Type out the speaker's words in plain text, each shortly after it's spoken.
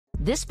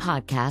This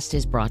podcast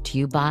is brought to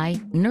you by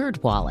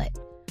NerdWallet.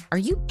 Are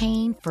you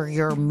paying for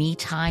your me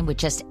time with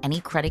just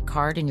any credit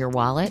card in your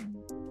wallet?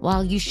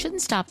 While you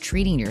shouldn't stop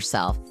treating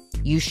yourself,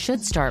 you should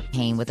start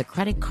paying with a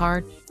credit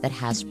card that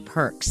has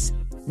perks.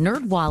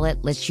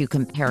 NerdWallet lets you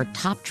compare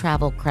top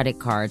travel credit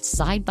cards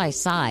side by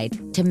side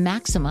to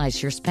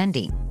maximize your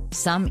spending.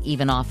 Some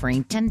even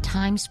offering 10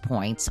 times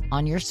points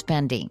on your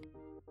spending.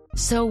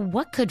 So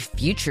what could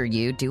future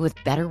you do with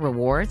better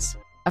rewards?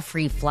 A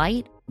free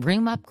flight?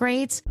 Room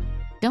upgrades?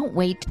 Don't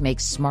wait to make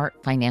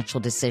smart financial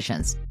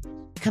decisions.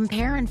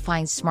 Compare and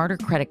find smarter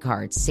credit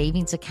cards,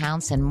 savings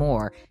accounts, and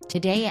more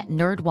today at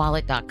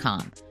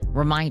nerdwallet.com.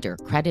 Reminder,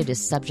 credit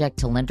is subject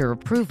to lender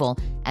approval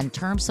and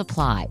terms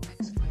apply.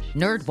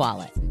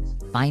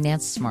 NerdWallet.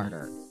 Finance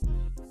smarter.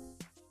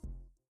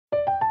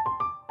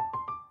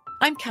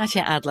 I'm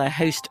Katya Adler,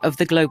 host of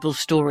The Global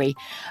Story.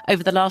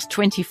 Over the last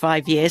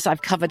 25 years,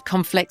 I've covered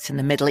conflicts in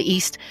the Middle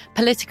East,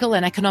 political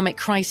and economic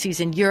crises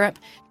in Europe,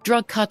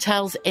 drug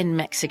cartels in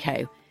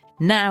Mexico.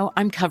 Now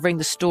I'm covering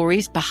the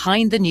stories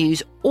behind the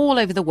news all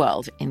over the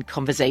world in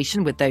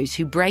conversation with those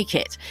who break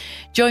it.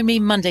 Join me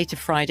Monday to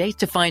Friday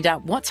to find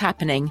out what's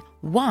happening,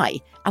 why,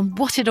 and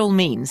what it all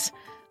means.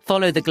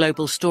 Follow The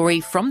Global Story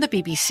from the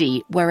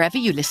BBC wherever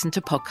you listen to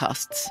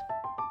podcasts.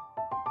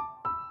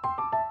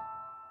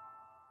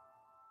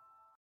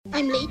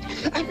 I'm late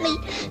for a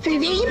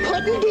very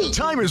important date.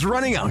 Time is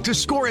running out to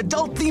score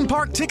adult theme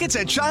park tickets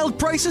at child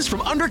prices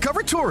from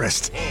Undercover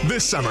Tourist.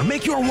 This summer,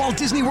 make your Walt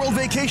Disney World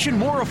vacation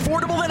more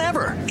affordable than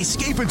ever.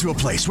 Escape into a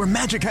place where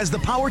magic has the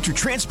power to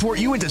transport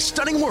you into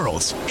stunning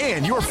worlds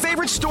and your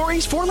favorite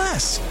stories for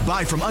less.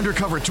 Buy from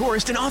Undercover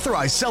Tourist, an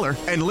authorized seller,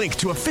 and link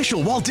to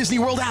official Walt Disney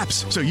World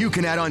apps so you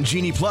can add on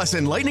Genie Plus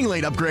and Lightning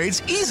Lane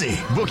upgrades easy.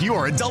 Book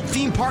your adult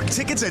theme park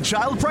tickets at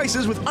child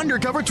prices with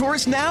Undercover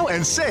Tourist now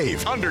and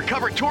save.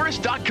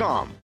 UndercoverTourist.com.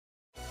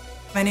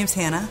 My name's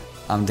Hannah.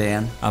 I'm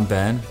Dan. I'm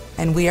Ben.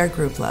 And we are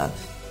Group Love.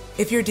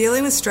 If you're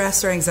dealing with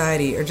stress or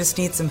anxiety or just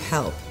need some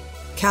help,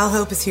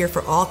 CalHope is here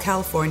for all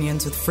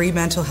Californians with free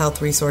mental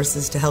health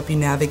resources to help you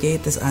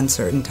navigate this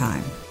uncertain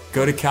time.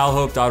 Go to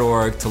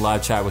calhope.org to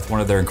live chat with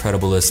one of their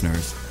incredible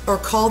listeners. Or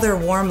call their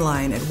warm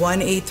line at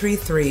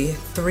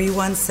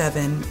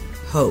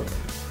 1-833-317-HOPE.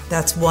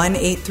 That's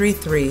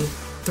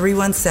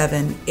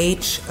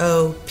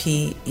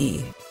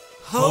 1-833-317-HOPE.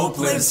 Hope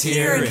lives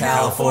here in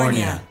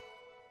California.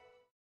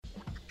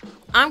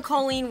 I'm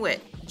Colleen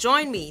Witt.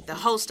 Join me, the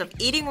host of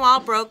Eating While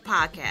Broke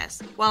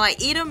podcast, while I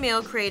eat a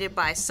meal created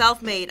by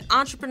self-made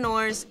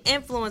entrepreneurs,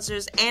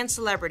 influencers, and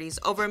celebrities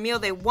over a meal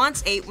they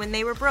once ate when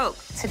they were broke.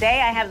 Today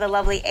I have the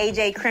lovely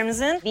AJ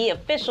Crimson, the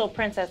official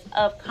princess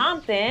of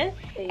Compton,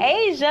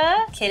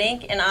 Asia,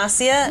 Kidding, and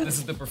Asia. This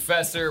is the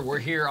professor. We're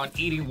here on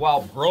Eating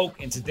While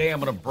Broke, and today I'm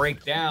going to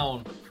break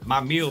down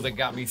my meal that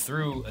got me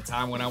through a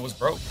time when I was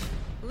broke.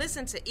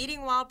 Listen to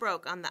Eating While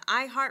Broke on the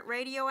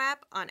iHeartRadio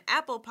app, on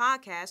Apple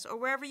Podcasts, or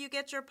wherever you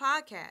get your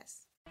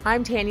podcasts.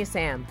 I'm Tanya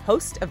Sam,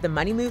 host of the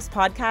Money Moves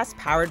podcast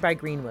powered by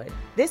Greenwood.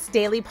 This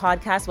daily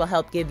podcast will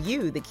help give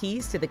you the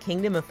keys to the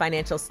kingdom of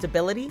financial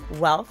stability,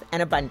 wealth,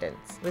 and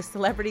abundance. With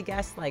celebrity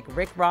guests like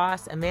Rick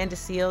Ross, Amanda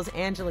Seales,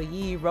 Angela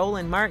Yee,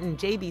 Roland Martin,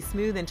 JB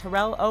Smoove, and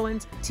Terrell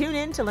Owens. Tune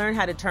in to learn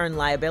how to turn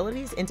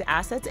liabilities into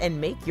assets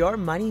and make your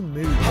money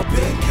move.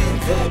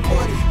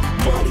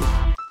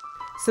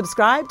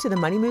 Subscribe to the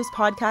Money Moves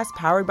podcast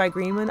powered by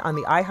Greenwood on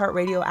the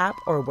iHeartRadio app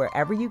or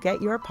wherever you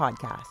get your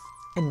podcasts.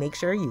 And make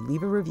sure you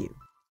leave a review.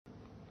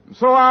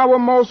 So our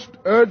most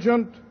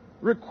urgent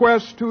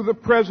request to the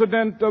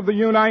President of the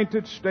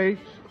United States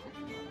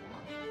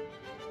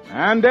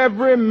and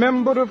every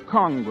member of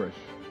Congress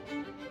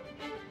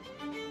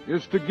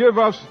is to give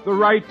us the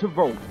right to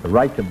vote. The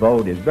right to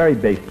vote is very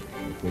basic.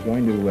 If we're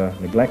going to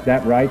neglect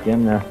that right,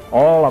 then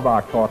all of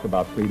our talk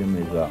about freedom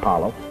is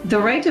hollow. The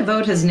right to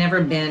vote has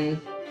never been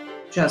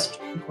just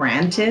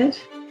granted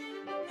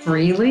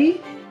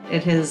freely.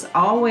 It has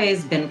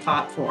always been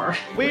fought for.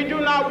 We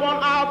do not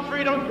want our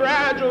freedom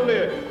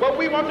gradually, but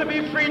we want to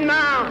be free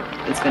now.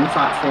 It's been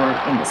fought for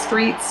in the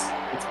streets.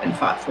 It's been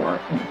fought for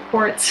in the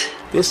courts.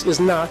 This is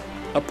not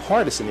a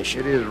partisan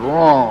issue. It is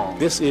wrong.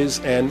 This is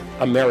an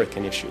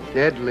American issue.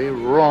 Deadly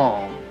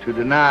wrong to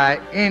deny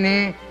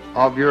any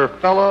of your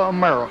fellow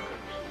Americans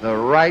the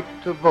right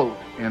to vote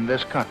in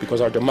this country.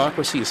 Because our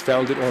democracy is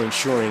founded on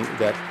ensuring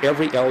that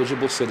every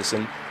eligible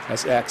citizen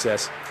has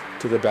access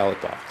to the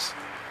ballot box.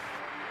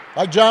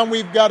 Like John,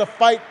 we've got to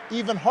fight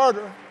even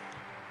harder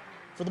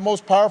for the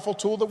most powerful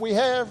tool that we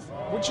have,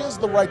 which is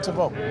the right to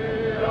vote.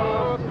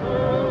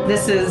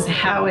 This is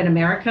how in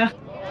America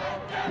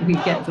we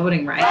get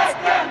voting rights.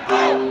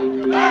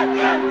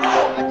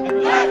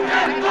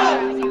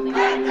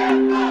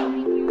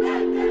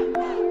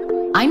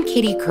 I'm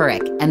Katie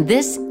Couric, and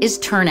this is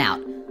Turnout,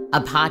 a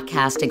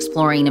podcast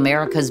exploring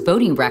America's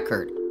voting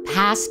record,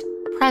 past,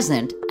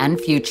 present, and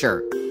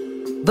future.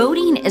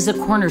 Voting is a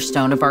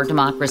cornerstone of our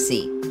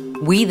democracy.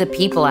 We, the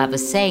people, have a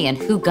say in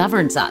who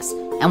governs us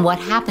and what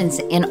happens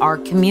in our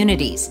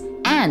communities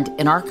and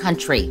in our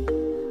country.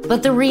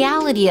 But the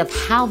reality of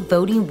how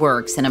voting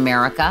works in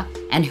America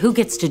and who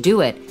gets to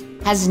do it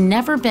has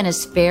never been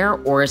as fair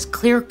or as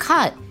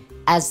clear-cut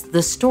as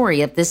the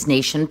story of this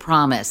nation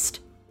promised.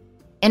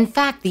 In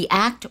fact, the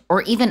act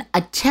or even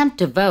attempt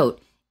to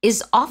vote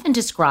is often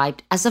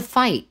described as a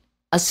fight,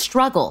 a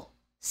struggle,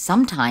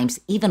 sometimes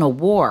even a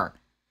war.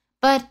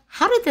 But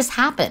how did this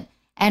happen?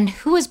 And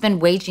who has been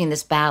waging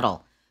this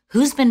battle?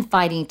 Who's been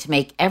fighting to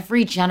make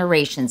every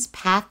generation's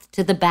path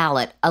to the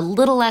ballot a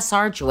little less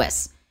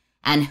arduous?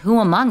 And who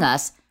among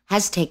us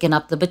has taken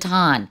up the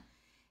baton?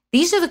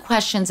 These are the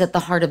questions at the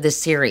heart of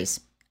this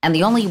series. And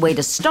the only way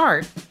to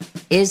start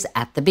is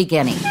at the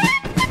beginning.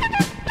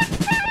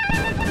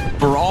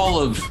 For all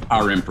of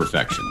our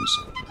imperfections,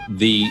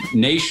 the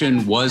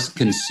nation was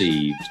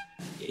conceived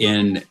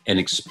in an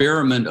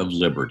experiment of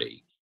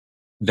liberty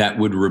that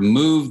would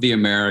remove the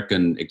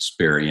American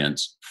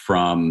experience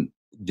from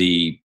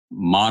the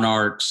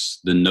monarchs,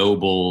 the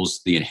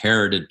nobles, the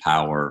inherited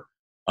power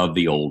of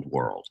the old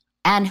world.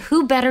 And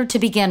who better to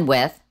begin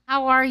with?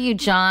 How are you,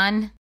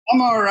 John?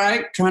 I'm all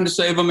right, trying to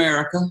save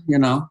America, you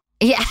know.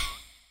 Yeah.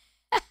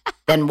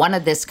 Then one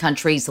of this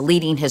country's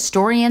leading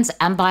historians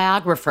and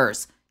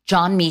biographers,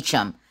 Jon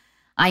Meacham.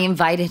 I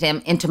invited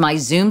him into my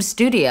Zoom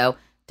studio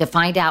to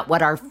find out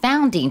what our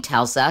founding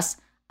tells us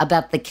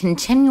about the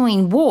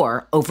continuing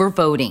war over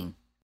voting.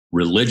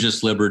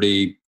 Religious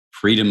liberty,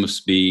 freedom of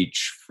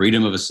speech,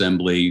 freedom of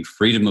assembly,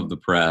 freedom of the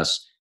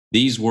press.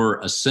 These were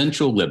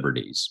essential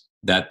liberties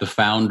that the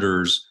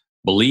founders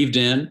believed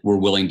in, were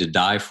willing to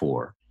die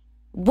for.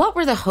 What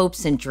were the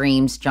hopes and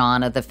dreams,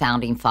 John, of the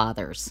founding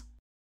fathers?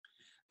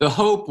 The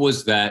hope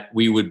was that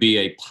we would be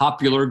a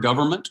popular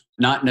government,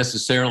 not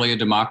necessarily a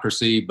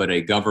democracy, but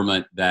a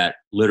government that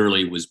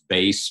literally was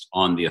based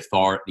on the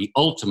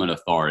ultimate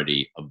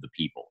authority of the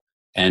people.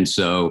 And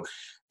so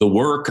the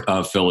work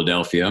of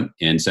Philadelphia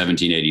in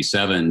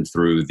 1787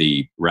 through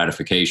the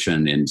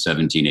ratification in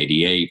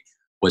 1788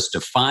 was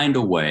to find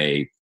a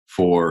way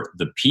for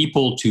the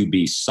people to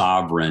be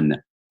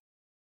sovereign,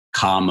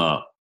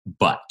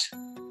 but.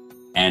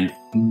 And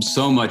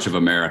so much of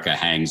America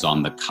hangs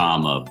on the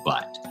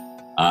but.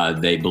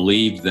 They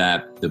believed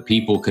that the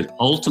people could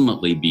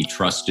ultimately be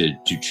trusted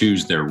to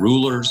choose their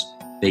rulers.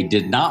 They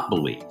did not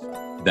believe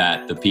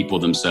that the people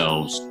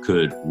themselves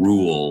could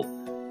rule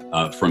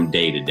from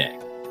day to day.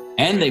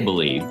 And they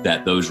believed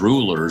that those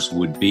rulers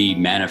would be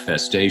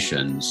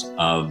manifestations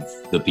of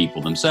the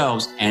people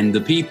themselves, and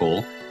the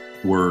people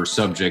were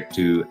subject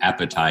to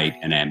appetite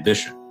and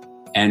ambition.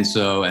 And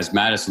so, as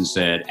Madison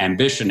said,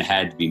 ambition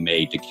had to be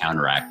made to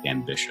counteract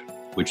ambition,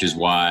 which is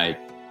why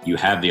you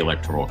have the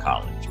Electoral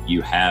College,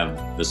 you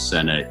have the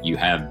Senate, you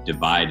have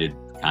divided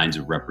kinds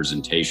of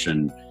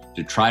representation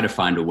to try to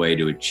find a way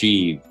to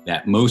achieve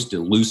that most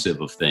elusive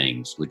of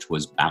things, which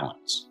was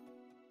balance.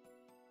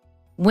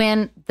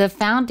 When the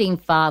founding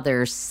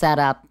fathers set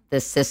up the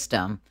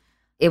system,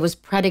 it was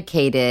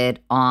predicated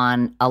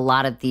on a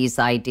lot of these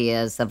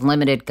ideas of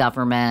limited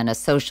government, a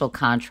social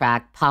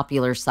contract,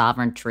 popular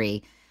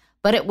sovereignty,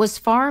 but it was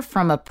far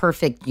from a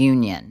perfect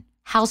union.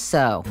 How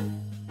so?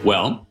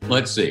 Well,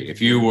 let's see.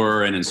 If you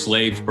were an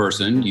enslaved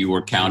person, you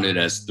were counted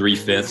as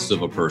 3/5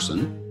 of a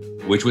person,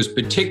 which was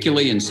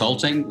particularly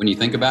insulting when you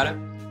think about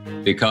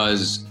it,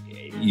 because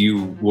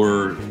you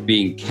were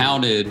being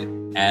counted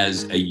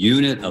as a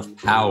unit of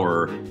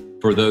power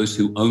for those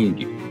who owned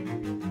you.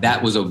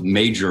 That was a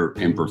major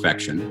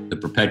imperfection, the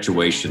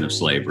perpetuation of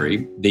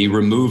slavery, the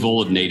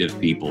removal of native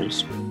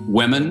peoples.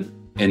 Women,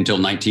 until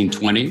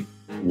 1920,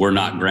 were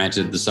not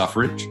granted the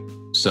suffrage.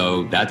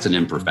 So that's an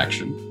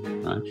imperfection.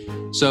 Right?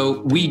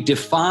 So we,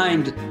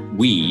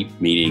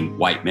 meaning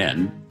white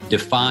men,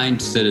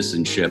 defined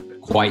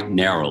citizenship quite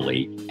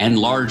narrowly and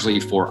largely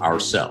for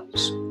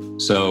ourselves.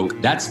 So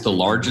that's the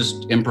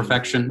largest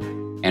imperfection,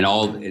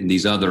 and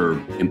these other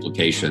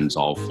implications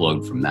all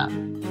flowed from that.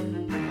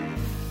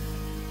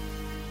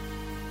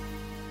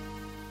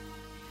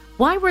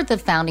 Why were the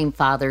founding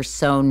fathers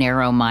so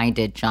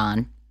narrow-minded,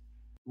 John?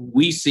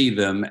 We see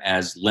them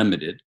as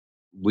limited.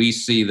 We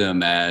see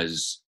them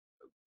as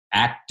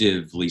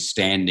actively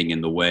standing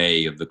in the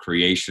way of the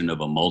creation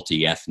of a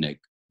multi-ethnic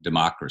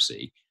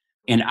democracy.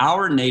 In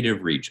our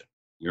native region,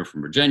 you're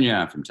from Virginia,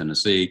 I'm from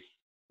Tennessee,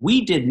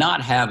 we did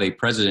not have a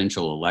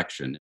presidential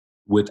election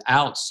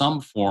without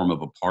some form of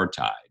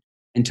apartheid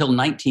until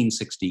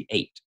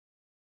 1968.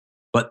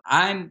 But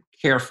I'm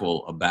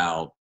careful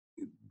about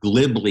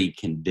glibly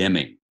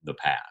condemning the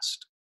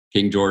past.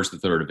 King George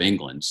III of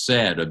England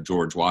said of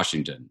George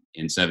Washington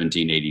in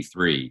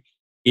 1783,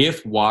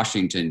 if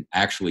Washington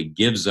actually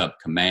gives up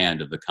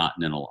command of the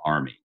Continental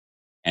Army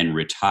and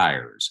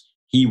retires,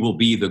 he will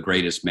be the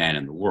greatest man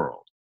in the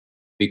world.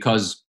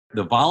 Because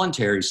the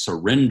voluntary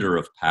surrender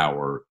of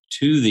power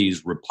to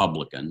these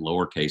Republican,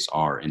 lowercase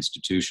r,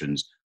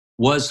 institutions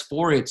was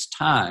for its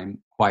time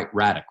quite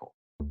radical.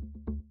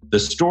 The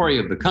story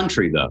of the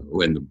country,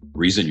 though, and the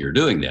reason you're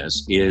doing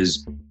this,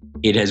 is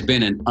it has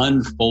been an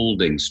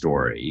unfolding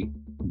story,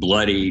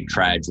 bloody,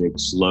 tragic,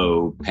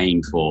 slow,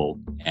 painful,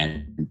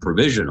 and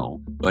provisional,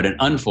 but an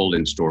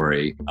unfolding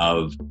story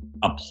of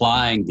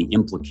applying the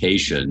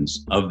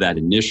implications of that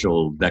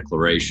initial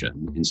declaration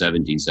in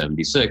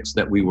 1776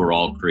 that we were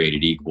all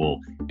created equal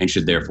and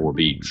should therefore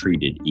be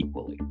treated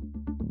equally.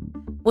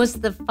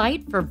 Was the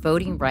fight for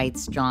voting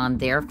rights, John,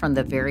 there from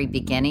the very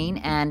beginning?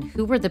 And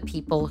who were the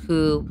people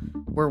who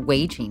were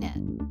waging it?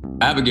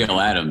 Abigail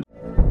Adams.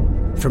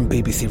 From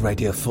BBC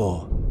Radio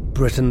 4,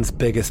 Britain's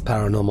biggest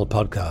paranormal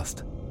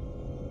podcast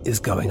is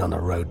going on a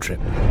road trip.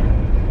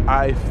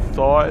 I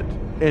thought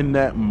in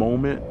that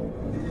moment,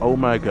 oh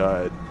my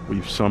God,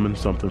 we've summoned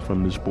something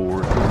from this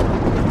board.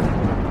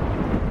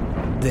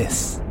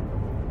 This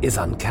is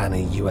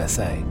Uncanny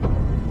USA.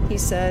 He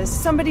says,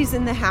 somebody's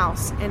in the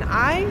house, and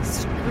I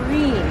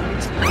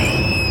screamed.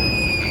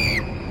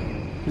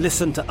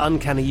 Listen to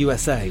Uncanny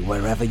USA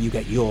wherever you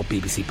get your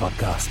BBC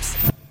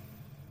podcasts,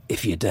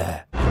 if you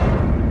dare.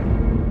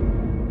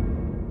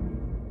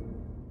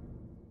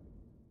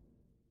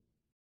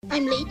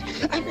 I'm late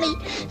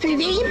for a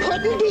very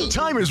important date.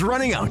 Time is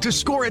running out to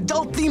score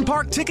adult theme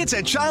park tickets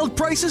at child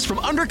prices from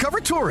Undercover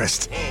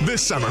Tourist.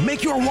 This summer,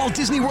 make your Walt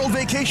Disney World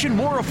vacation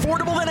more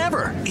affordable than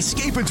ever.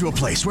 Escape into a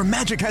place where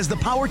magic has the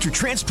power to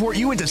transport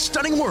you into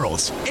stunning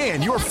worlds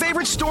and your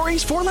favorite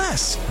stories for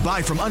less.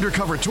 Buy from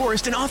Undercover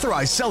Tourist, an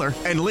authorized seller,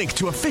 and link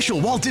to official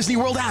Walt Disney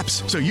World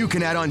apps so you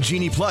can add on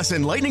Genie Plus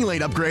and Lightning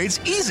Lane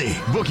upgrades easy.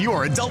 Book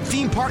your adult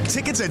theme park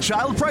tickets at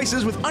child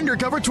prices with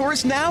Undercover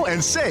Tourist now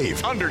and save.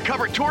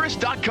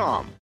 UndercoverTourist.com.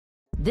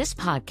 This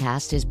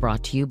podcast is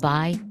brought to you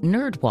by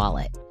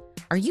NerdWallet.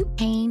 Are you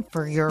paying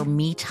for your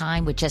me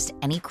time with just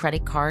any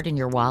credit card in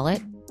your wallet?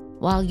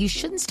 While you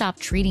shouldn't stop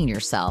treating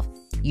yourself,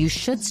 you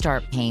should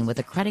start paying with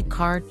a credit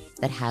card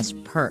that has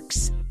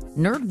perks.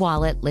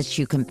 NerdWallet lets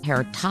you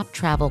compare top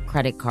travel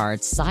credit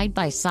cards side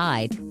by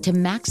side to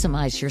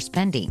maximize your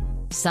spending.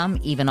 Some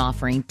even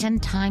offering 10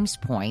 times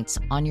points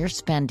on your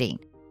spending.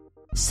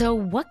 So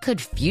what could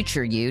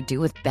future you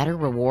do with better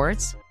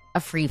rewards? A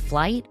free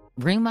flight?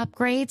 Room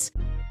upgrades?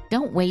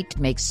 Don't wait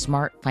to make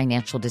smart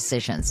financial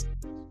decisions.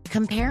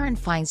 Compare and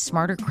find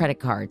smarter credit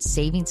cards,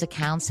 savings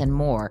accounts, and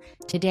more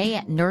today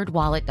at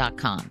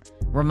nerdwallet.com.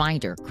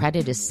 Reminder,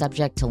 credit is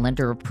subject to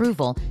lender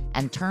approval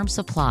and terms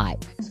apply.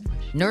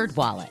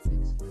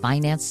 NerdWallet.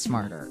 Finance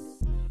smarter.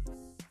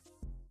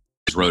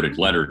 Wrote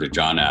a letter to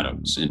John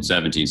Adams in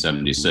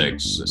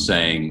 1776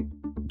 saying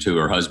to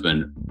her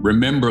husband,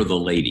 remember the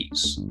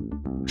ladies,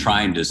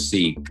 trying to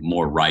seek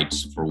more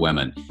rights for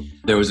women.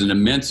 There was an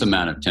immense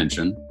amount of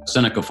tension.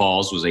 Seneca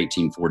Falls was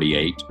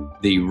 1848.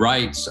 The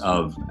rights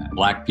of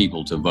Black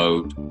people to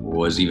vote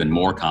was even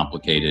more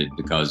complicated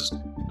because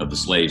of the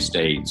slave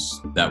states.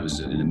 That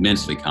was an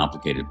immensely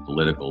complicated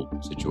political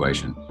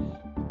situation.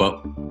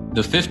 But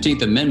the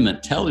 15th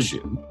Amendment tells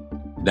you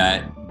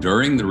that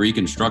during the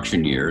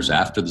Reconstruction years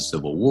after the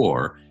Civil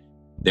War,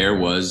 there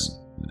was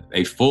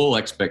a full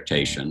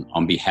expectation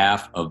on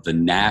behalf of the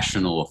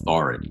national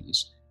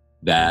authorities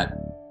that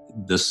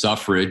the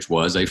suffrage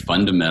was a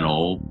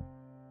fundamental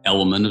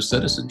element of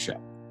citizenship.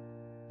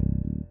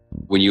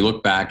 When you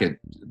look back at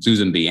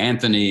Susan B.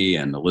 Anthony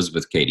and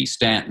Elizabeth Cady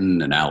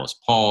Stanton and Alice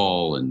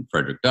Paul and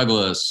Frederick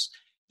Douglass,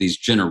 these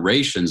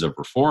generations of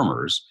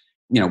reformers,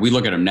 you know, we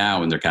look at them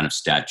now and they're kind of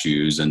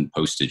statues and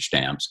postage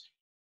stamps.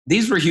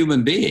 These were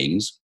human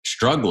beings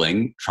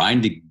struggling,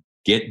 trying to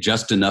get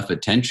just enough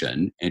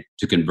attention and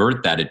to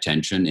convert that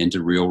attention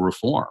into real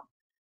reform.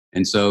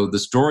 And so the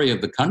story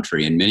of the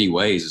country in many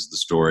ways is the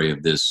story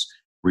of this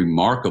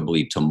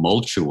remarkably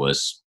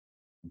tumultuous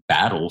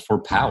battle for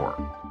power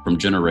from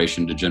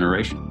generation to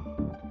generation.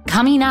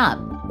 Coming up.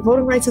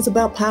 Voting rights is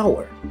about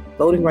power.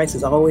 Voting rights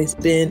has always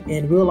been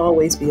and will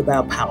always be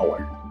about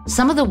power.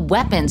 Some of the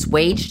weapons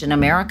waged in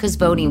America's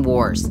voting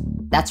wars.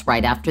 That's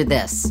right after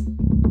this.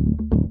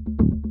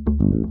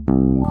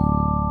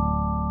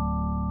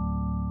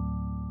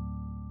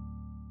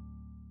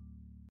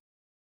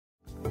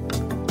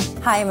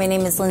 Hi, my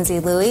name is Lindsay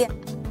Louie.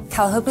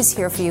 CalHope is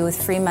here for you with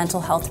free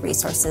mental health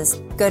resources.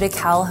 Go to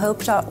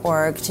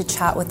calhope.org to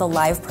chat with a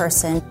live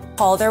person.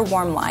 Call their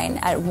warm line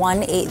at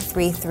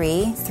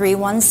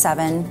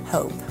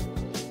 1-833-317-HOPE.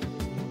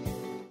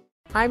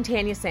 I'm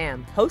Tanya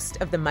Sam, host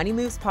of the Money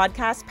Moves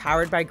podcast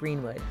powered by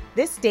Greenwood.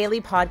 This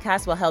daily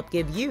podcast will help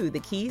give you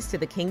the keys to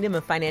the kingdom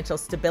of financial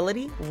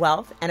stability,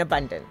 wealth, and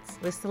abundance.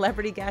 With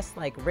celebrity guests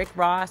like Rick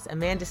Ross,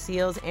 Amanda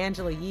Seales,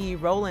 Angela Yee,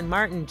 Roland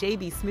Martin,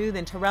 J.B. Smoove,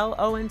 and Terrell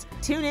Owens.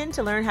 Tune in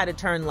to learn how to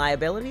turn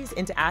liabilities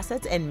into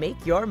assets and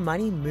make your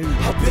money move.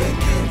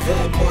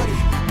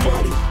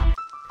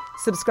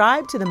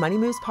 Subscribe to the Money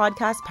Moves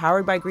podcast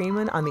powered by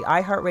Greenwood on the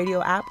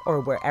iHeartRadio app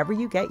or wherever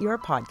you get your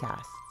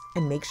podcasts.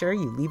 And make sure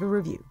you leave a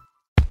review.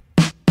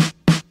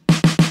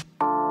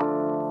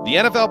 The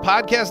NFL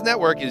Podcast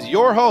Network is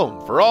your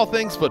home for all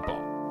things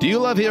football. Do you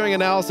love hearing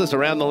analysis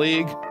around the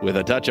league with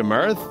a touch of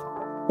mirth?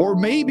 Or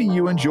maybe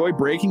you enjoy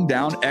breaking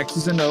down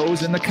X's and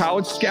O's in the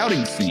college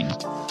scouting scene.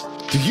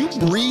 Do you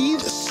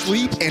breathe,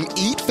 sleep, and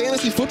eat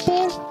fantasy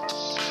football?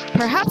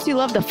 Perhaps you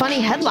love the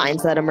funny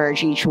headlines that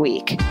emerge each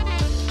week.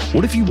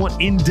 What if you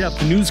want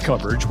in-depth news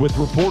coverage with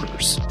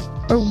reporters?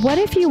 Or what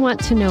if you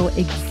want to know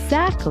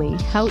exactly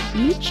how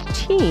each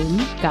team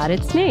got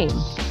its name?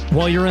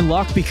 Well, you're in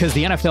luck because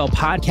the NFL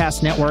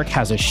Podcast Network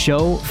has a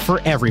show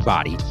for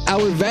everybody.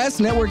 Our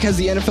vast network has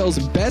the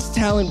NFL's best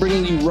talent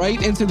bringing you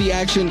right into the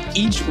action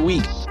each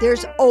week.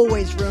 There's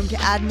always room to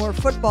add more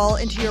football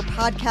into your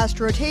podcast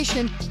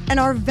rotation, and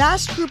our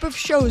vast group of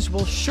shows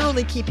will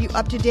surely keep you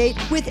up to date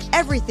with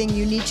everything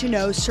you need to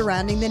know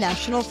surrounding the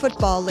National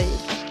Football League.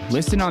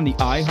 Listen on the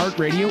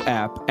iHeartRadio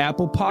app,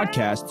 Apple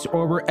Podcasts,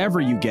 or wherever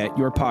you get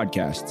your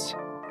podcasts.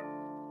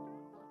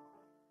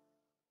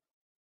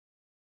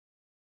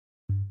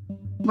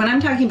 When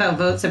I'm talking about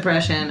vote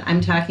suppression, I'm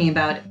talking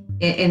about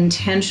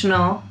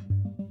intentional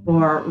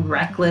or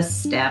reckless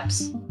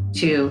steps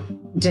to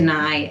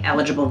deny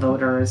eligible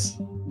voters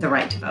the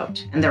right to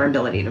vote and their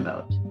ability to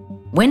vote.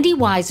 Wendy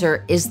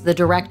Weiser is the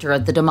director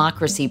of the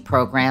Democracy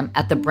Program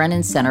at the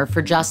Brennan Center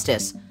for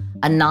Justice,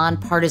 a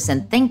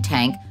nonpartisan think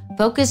tank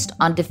focused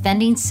on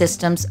defending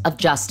systems of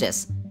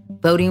justice,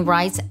 voting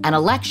rights and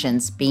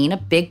elections being a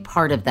big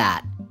part of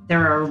that.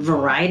 There are a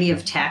variety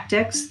of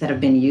tactics that have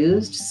been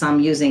used,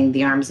 some using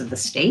the arms of the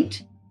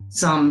state,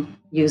 some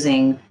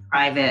using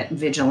private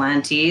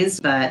vigilantes,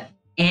 but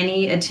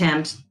any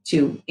attempt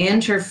to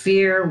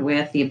interfere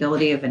with the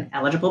ability of an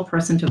eligible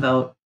person to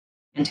vote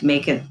and to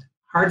make it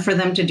hard for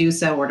them to do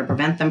so or to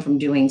prevent them from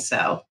doing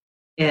so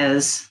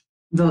is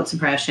vote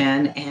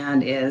suppression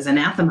and is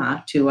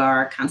anathema to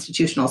our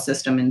constitutional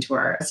system and to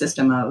our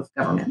system of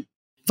government.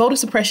 Voter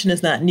suppression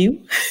is not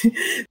new.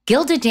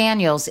 Gilda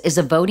Daniels is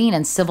a voting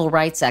and civil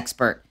rights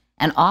expert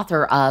and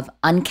author of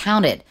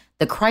Uncounted,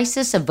 The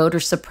Crisis of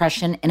Voter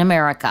Suppression in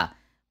America,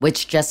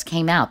 which just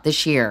came out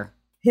this year.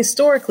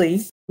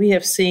 Historically, we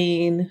have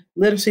seen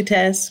literacy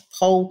tests,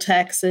 poll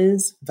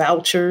taxes,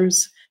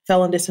 vouchers,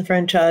 felon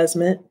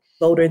disenfranchisement,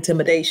 voter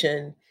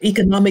intimidation,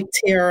 economic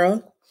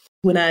terror.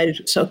 When I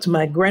talked to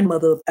my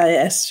grandmother, I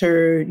asked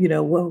her,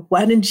 well,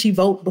 why didn't she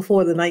vote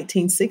before the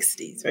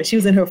 1960s? Right? She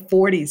was in her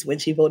 40s when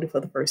she voted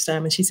for the first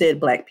time. And she said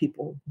Black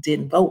people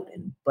didn't vote.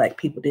 And Black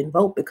people didn't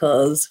vote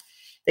because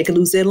they could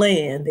lose their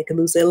land, they could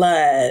lose their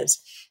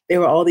lives.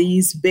 There were all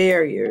these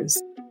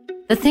barriers.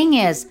 The thing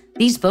is,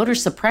 these voter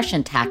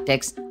suppression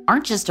tactics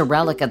aren't just a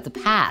relic of the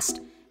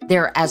past.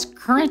 They're as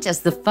current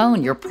as the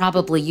phone you're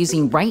probably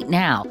using right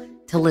now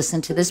to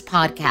listen to this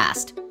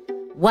podcast.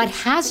 What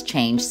has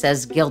changed,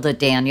 says Gilda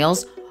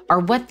Daniels, are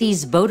what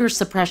these voter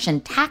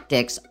suppression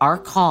tactics are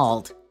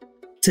called.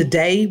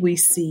 Today, we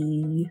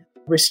see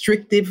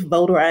restrictive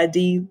voter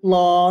ID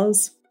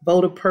laws,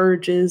 voter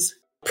purges,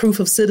 proof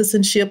of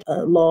citizenship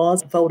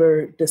laws,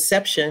 voter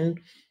deception.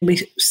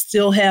 We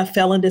still have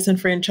felon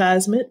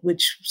disenfranchisement,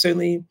 which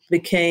certainly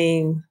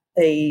became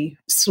a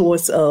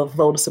source of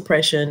voter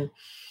suppression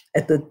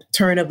at the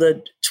turn of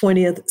the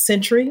 20th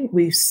century.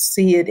 We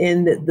see it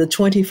in the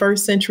 21st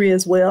century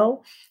as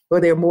well, where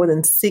there are more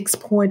than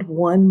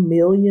 6.1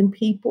 million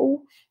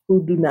people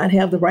who do not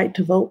have the right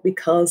to vote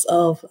because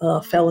of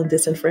felon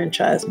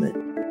disenfranchisement.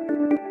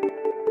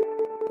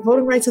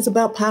 Voting rights is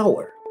about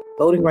power.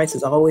 Voting rights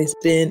has always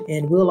been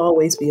and will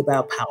always be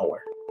about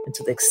power. And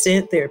to the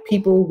extent there are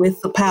people with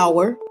the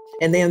power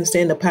and they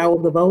understand the power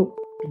of the vote,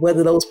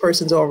 whether those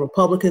persons are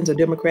Republicans or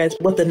Democrats,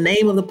 what the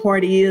name of the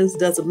party is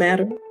doesn't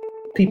matter.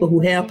 People who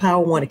have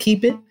power want to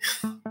keep it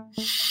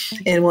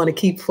and want to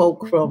keep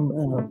folk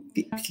from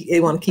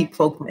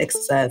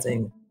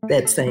exercising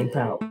that same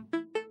power.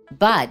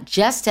 But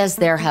just as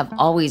there have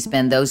always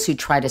been those who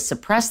try to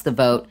suppress the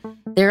vote,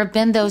 there have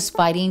been those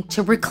fighting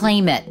to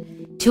reclaim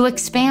it, to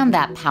expand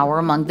that power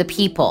among the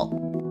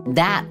people.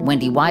 That,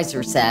 Wendy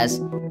Weiser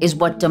says, is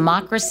what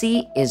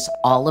democracy is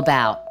all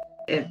about.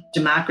 If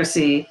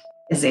democracy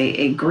is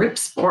a group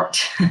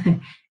sport,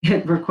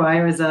 it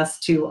requires us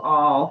to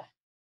all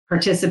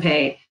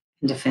participate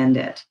and defend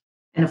it.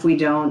 And if we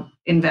don't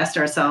invest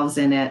ourselves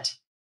in it,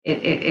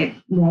 it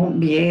won't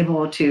be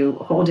able to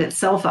hold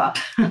itself up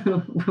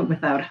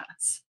without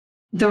us.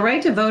 The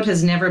right to vote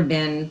has never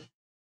been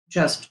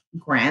just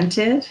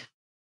granted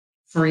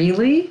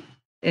freely.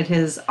 It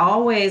has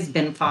always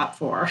been fought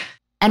for.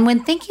 And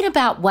when thinking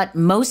about what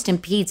most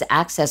impedes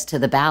access to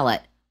the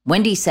ballot,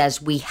 Wendy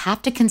says we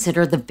have to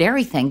consider the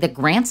very thing that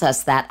grants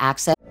us that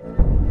access.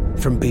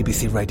 From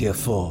BBC Radio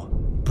 4,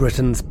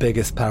 Britain's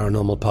biggest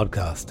paranormal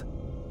podcast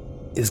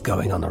is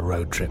going on a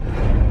road trip.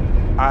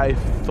 I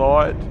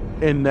thought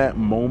in that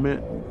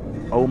moment,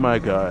 oh my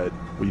God,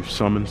 we've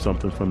summoned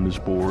something from this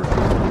board.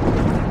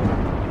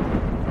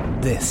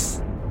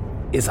 This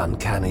is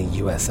Uncanny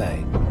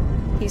USA.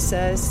 He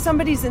says,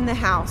 somebody's in the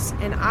house,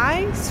 and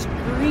I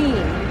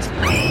screamed.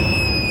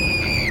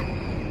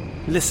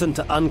 Listen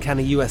to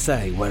Uncanny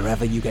USA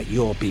wherever you get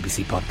your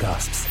BBC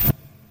podcasts,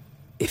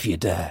 if you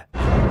dare.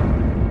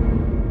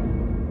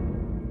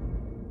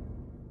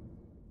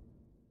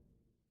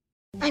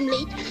 I'm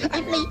late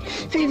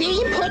for a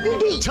very important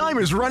brief. Time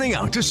is running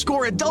out to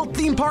score adult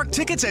theme park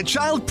tickets at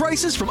child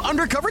prices from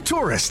Undercover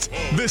Tourist.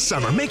 This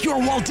summer, make your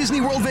Walt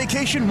Disney World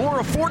vacation more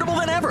affordable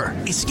than ever.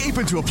 Escape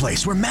into a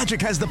place where magic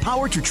has the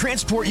power to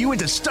transport you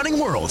into stunning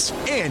worlds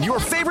and your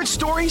favorite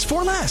stories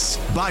for less.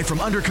 Buy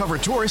from Undercover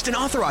Tourist, an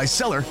authorized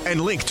seller,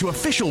 and link to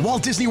official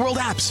Walt Disney World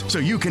apps so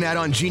you can add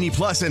on Genie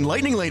Plus and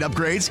Lightning Lane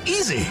upgrades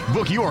easy.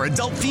 Book your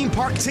adult theme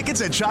park tickets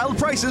at child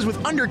prices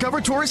with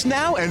Undercover Tourist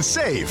now and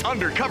save.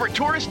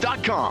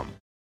 UndercoverTourist.com.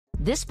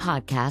 This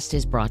podcast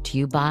is brought to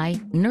you by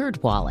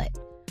NerdWallet.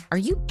 Are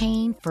you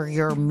paying for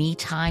your me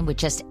time with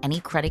just any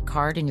credit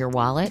card in your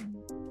wallet?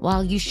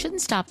 While you shouldn't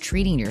stop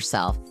treating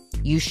yourself,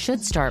 you should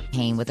start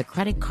paying with a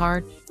credit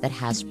card that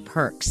has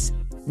perks.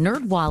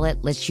 NerdWallet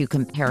lets you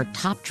compare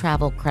top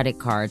travel credit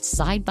cards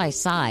side by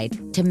side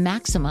to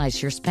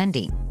maximize your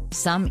spending.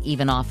 Some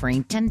even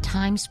offering 10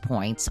 times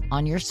points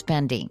on your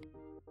spending.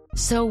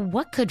 So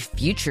what could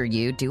future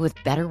you do with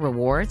better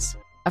rewards?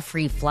 A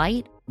free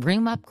flight?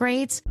 Room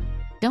upgrades?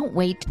 Don't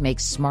wait to make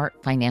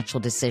smart financial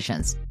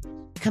decisions.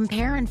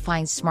 Compare and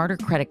find smarter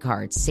credit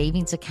cards,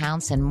 savings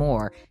accounts, and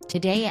more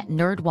today at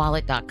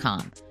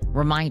nerdwallet.com.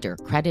 Reminder,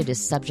 credit is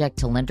subject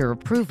to lender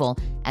approval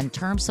and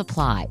terms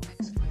apply.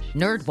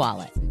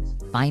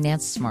 NerdWallet.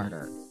 Finance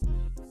smarter.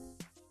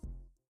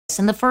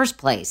 In the first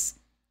place,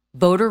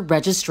 voter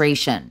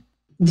registration.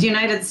 The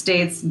United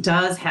States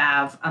does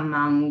have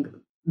among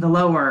the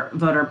lower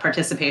voter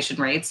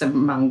participation rates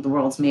among the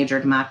world's major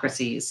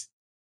democracies.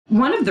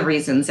 One of the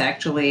reasons,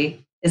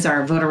 actually, is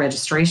our voter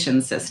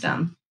registration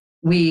system.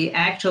 We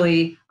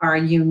actually are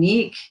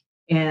unique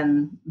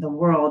in the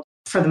world,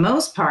 for the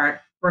most part,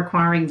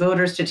 requiring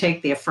voters to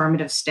take the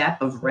affirmative step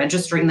of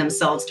registering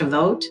themselves to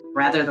vote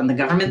rather than the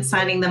government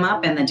signing them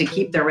up, and then to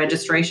keep their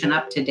registration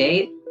up to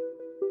date.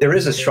 There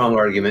is a strong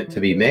argument to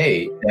be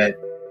made that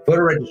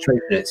voter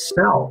registration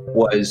itself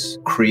was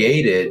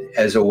created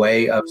as a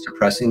way of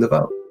suppressing the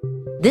vote.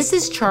 This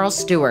is Charles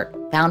Stewart,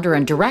 founder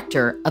and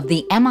director of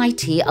the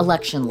MIT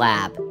Election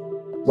Lab.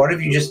 What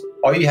if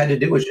all you had to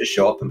do was just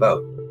show up and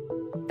vote?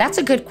 That's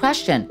a good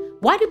question.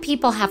 Why do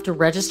people have to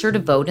register to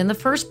vote in the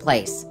first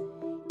place?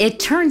 It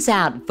turns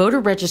out voter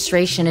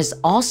registration is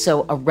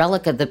also a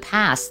relic of the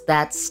past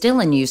that's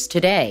still in use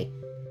today.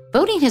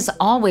 Voting has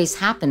always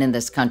happened in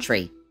this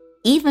country,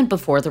 even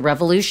before the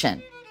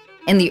revolution.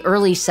 In the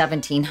early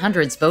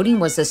 1700s,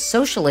 voting was a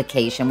social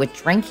occasion with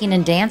drinking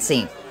and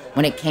dancing.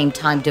 When it came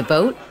time to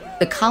vote,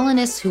 the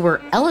colonists who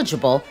were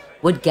eligible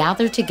would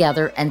gather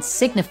together and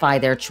signify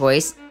their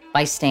choice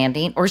by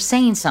standing or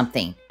saying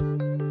something.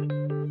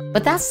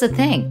 But that's the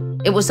thing.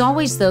 It was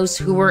always those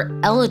who were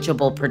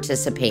eligible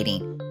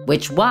participating,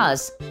 which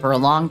was, for a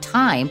long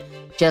time,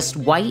 just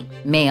white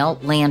male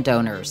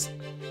landowners.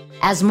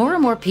 As more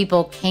and more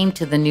people came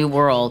to the New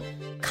World,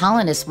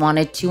 colonists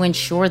wanted to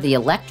ensure the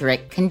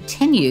electorate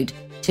continued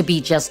to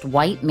be just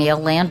white male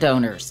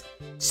landowners.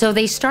 So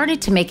they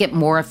started to make it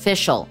more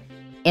official.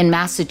 In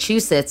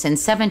Massachusetts in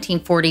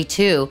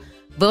 1742,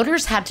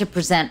 voters had to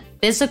present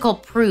physical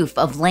proof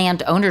of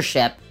land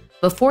ownership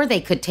before they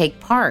could take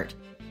part.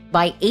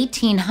 By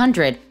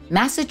 1800,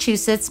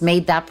 Massachusetts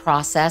made that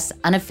process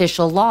an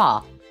official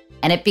law,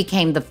 and it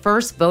became the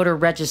first voter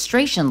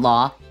registration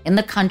law in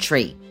the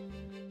country.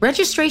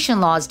 Registration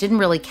laws didn't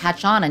really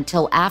catch on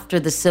until after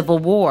the Civil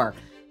War,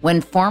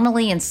 when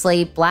formerly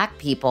enslaved Black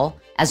people,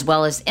 as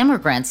well as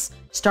immigrants,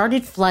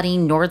 started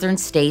flooding northern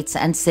states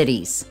and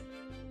cities.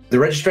 The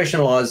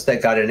registration laws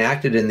that got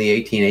enacted in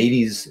the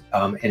 1880s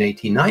and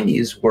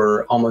 1890s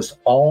were almost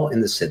all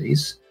in the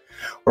cities,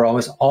 were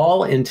almost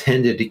all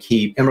intended to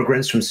keep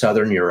immigrants from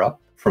Southern Europe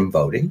from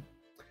voting.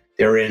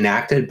 They were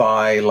enacted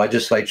by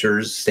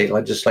legislatures, state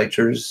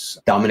legislatures,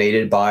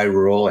 dominated by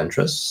rural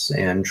interests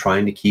and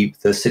trying to keep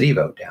the city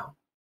vote down.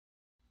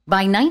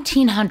 By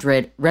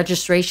 1900,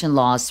 registration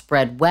laws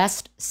spread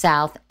west,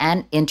 south,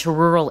 and into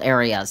rural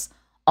areas,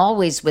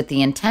 always with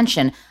the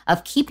intention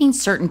of keeping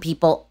certain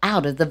people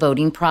out of the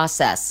voting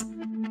process.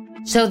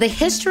 So the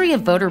history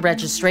of voter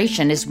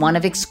registration is one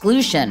of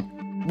exclusion,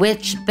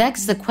 which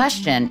begs the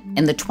question,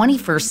 in the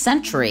 21st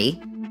century,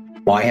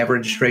 why have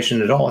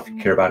registration at all if you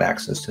care about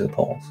access to the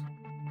polls?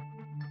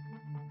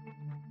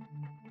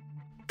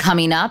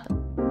 Coming up,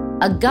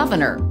 a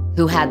governor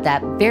who had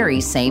that very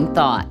same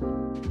thought.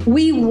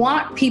 We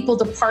want people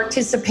to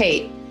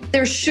participate.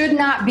 There should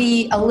not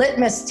be a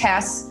litmus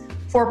test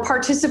for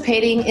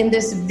participating in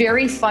this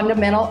very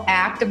fundamental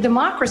act of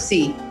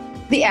democracy,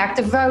 the act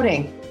of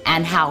voting.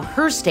 And how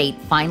her state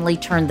finally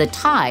turned the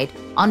tide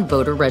on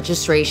voter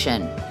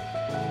registration.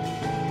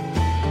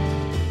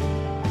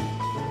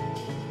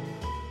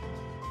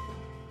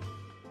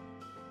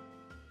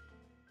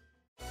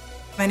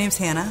 My name's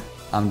Hannah.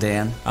 I'm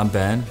Dan. I'm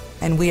Ben.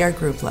 And we are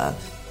Group Love.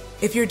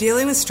 If you're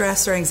dealing with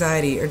stress or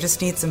anxiety or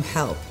just need some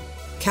help,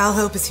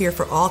 CalHOPE is here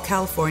for all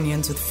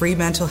Californians with free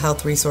mental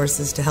health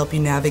resources to help you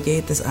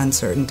navigate this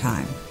uncertain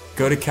time.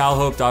 Go to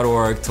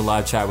calhope.org to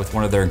live chat with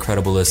one of their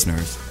incredible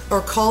listeners. Or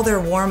call their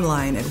warm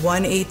line at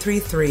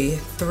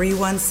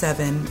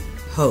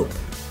 1-833-317-HOPE.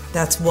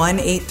 That's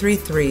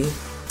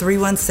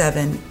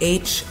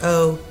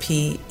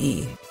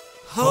 1-833-317-HOPE.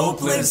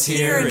 Hope lives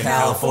here in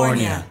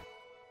California.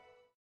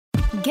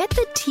 Get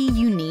the tea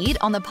you need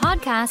on the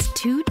podcast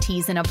 2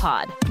 Teas in a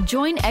Pod.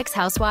 Join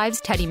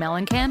ex-housewives Teddy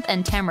Mellencamp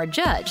and Tamra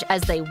Judge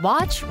as they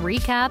watch,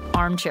 recap,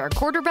 armchair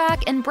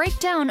quarterback, and break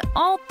down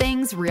all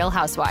things Real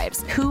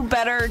Housewives. Who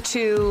better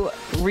to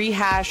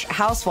rehash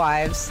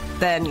Housewives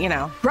than, you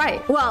know?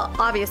 Right. Well,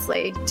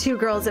 obviously, 2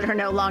 girls that are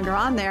no longer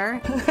on there.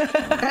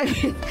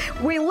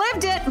 We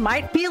lived it.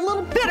 Might be a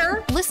little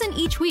bitter. Listen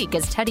each week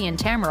as Teddy and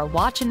Tamra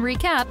watch and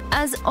recap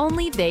as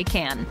only they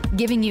can,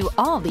 giving you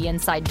all the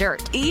inside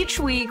dirt. Each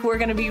week, we're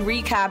going to be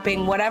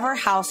recapping whatever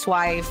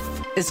housewife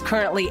is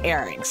currently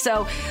airing.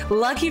 So,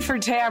 lucky for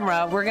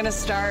Tamra, we're going to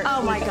start.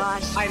 Oh my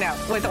gosh. I know,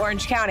 with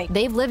Orange County.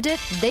 They've lived it,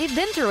 they've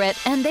been through it,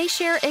 and they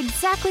share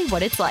exactly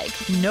what it's like.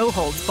 No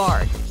holds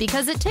barred.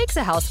 Because it takes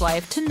a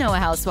housewife to know a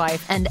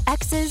housewife, and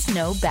exes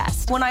know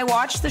best. When I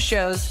watch the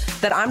shows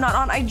that I'm not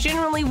on, I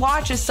genuinely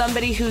watch as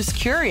somebody who's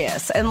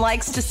curious and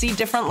likes to see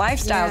different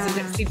lifestyles and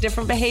to see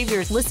different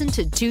behaviors. Listen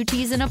to 2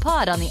 Teas in a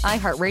Pod on the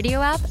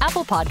iHeartRadio app,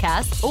 Apple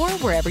Podcasts, or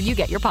wherever you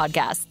get your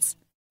podcasts.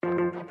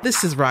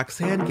 This is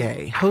Roxane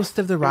Gay, host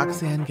of the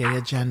Roxane Gay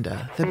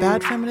Agenda, the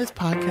bad feminist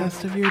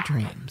podcast of your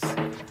dreams.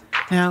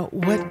 Now,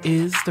 what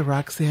is the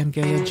Roxane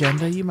Gay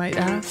Agenda, you might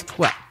ask?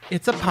 Well,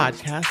 it's a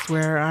podcast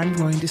where I'm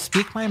going to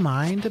speak my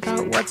mind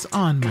about what's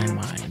on my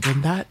mind,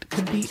 and that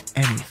could be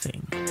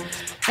anything.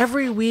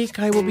 Every week,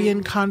 I will be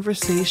in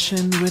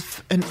conversation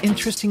with an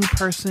interesting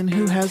person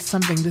who has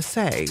something to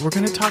say. We're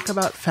going to talk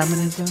about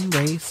feminism,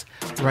 race,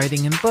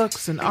 writing in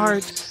books and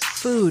art,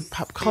 food,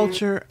 pop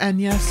culture, and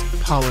yes,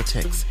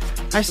 politics.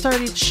 I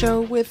start each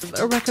show with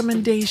a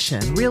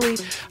recommendation. Really,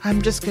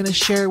 I'm just going to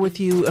share with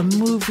you a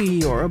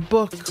movie or a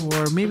book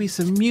or maybe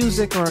some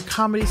music or a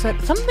comedy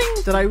set, something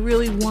that I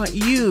really want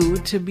you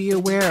to be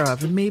aware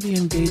of and maybe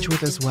engage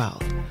with as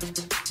well.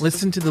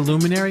 Listen to the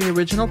Luminary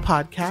Original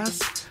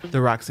Podcast,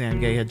 the Roxane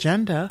Gay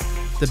Agenda,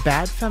 the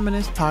bad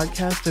feminist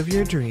podcast of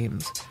your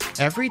dreams,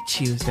 every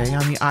Tuesday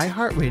on the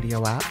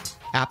iHeartRadio app,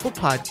 Apple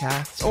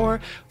Podcasts,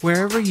 or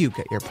wherever you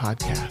get your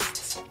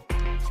podcasts.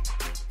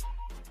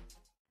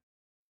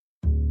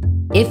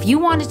 If you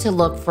wanted to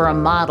look for a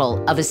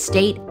model of a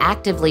state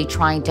actively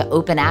trying to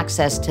open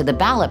access to the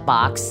ballot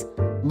box,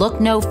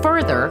 look no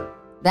further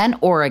than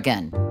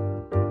Oregon.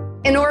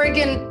 In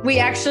Oregon, we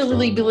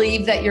actually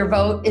believe that your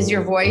vote is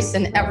your voice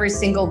and every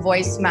single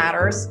voice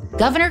matters.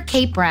 Governor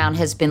Kate Brown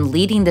has been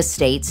leading the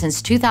state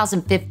since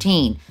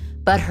 2015,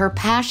 but her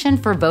passion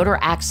for voter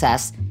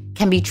access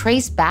can be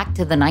traced back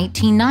to the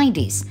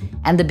 1990s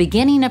and the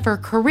beginning of her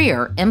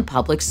career in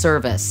public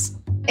service.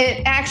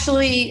 It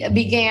actually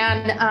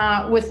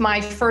began with my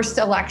first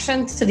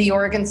election to the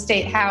Oregon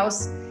State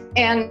House,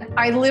 and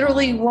I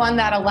literally won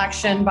that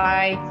election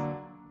by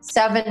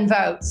 7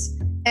 votes.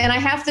 And I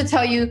have to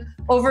tell you,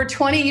 over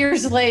 20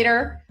 years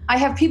later, I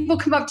have people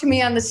come up to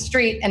me on the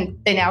street, and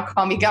they now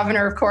call me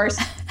governor, of course,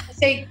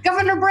 say,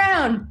 Governor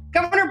Brown,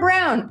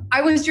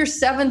 I was your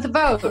 7th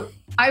vote.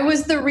 I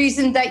was the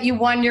reason that you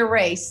won your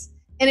race.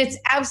 And it's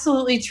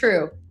absolutely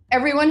true.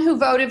 Everyone who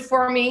voted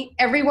for me,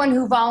 everyone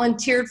who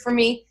volunteered for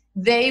me,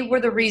 they were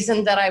the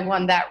reason that I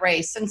won that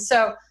race. And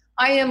so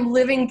I am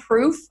living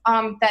proof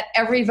that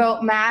every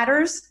vote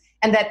matters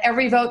and that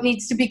every vote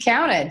needs to be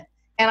counted.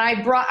 And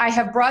I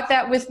have brought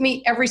that with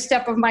me every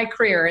step of my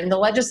career in the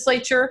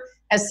legislature,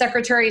 as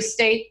Secretary of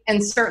State,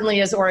 and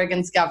certainly as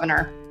Oregon's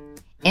governor.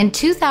 In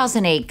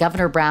 2008,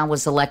 Governor Brown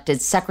was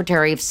elected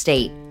Secretary of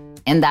State.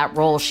 In that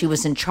role, she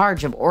was in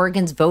charge of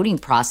Oregon's voting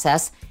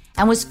process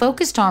and was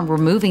focused on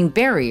removing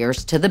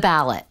barriers to the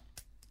ballot.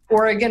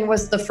 Oregon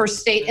was the first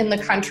state in the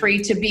country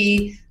to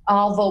be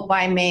all vote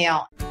by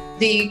mail.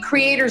 The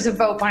creators of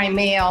vote by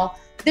mail,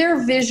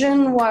 their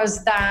vision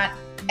was that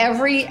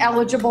every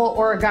eligible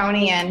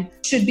Oregonian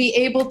should be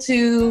able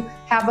to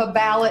have a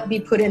ballot be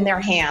put in their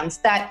hands,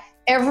 that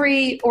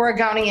every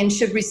Oregonian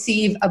should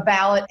receive a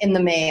ballot in the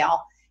mail.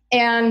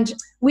 And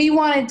we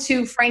wanted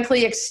to,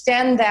 frankly,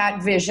 extend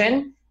that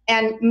vision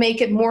and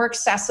make it more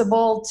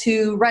accessible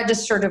to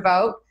register to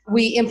vote.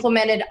 We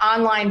implemented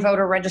online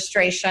voter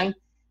registration.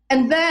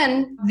 And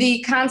then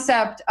the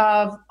concept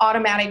of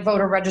automatic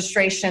voter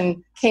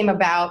registration came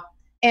about.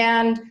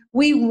 And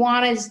we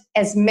wanted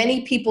as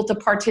many people to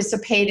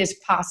participate as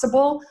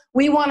possible.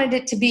 We wanted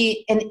it to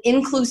be an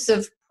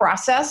inclusive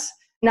process,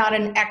 not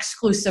an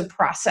exclusive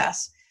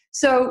process.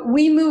 So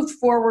we moved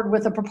forward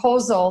with a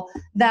proposal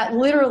that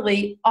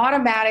literally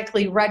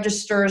automatically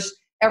registers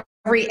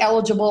every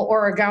eligible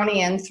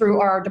Oregonian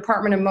through our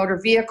Department of Motor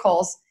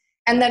Vehicles.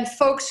 And then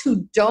folks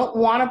who don't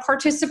want to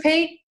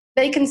participate,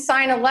 they can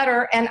sign a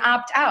letter and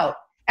opt out.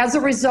 As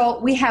a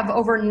result, we have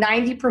over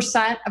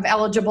 90% of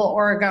eligible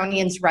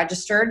Oregonians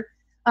registered.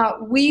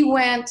 We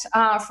went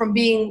from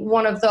being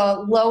one of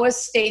the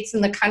lowest states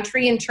in the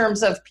country in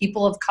terms of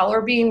people of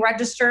color being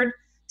registered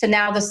to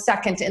now the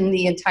 2nd in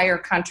the entire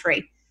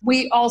country.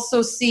 We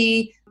also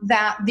see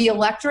that the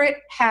electorate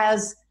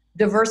has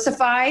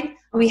diversified.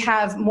 We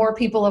have more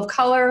people of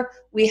color.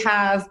 We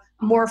have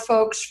more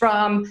folks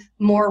from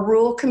more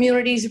rural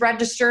communities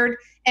registered.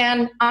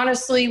 And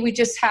honestly, we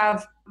just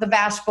have the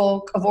vast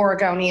bulk of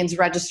Oregonians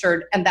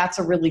registered, and that's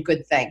a really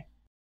good thing.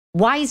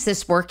 Why is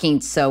this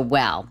working so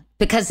well?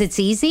 Because it's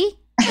easy?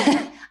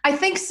 I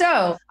think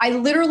so. I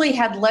literally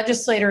had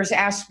legislators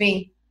ask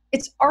me,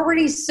 it's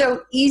already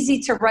so easy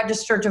to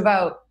register to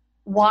vote.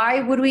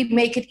 Why would we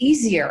make it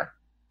easier?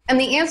 And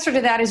the answer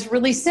to that is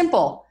really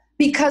simple.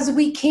 Because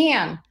we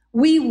can.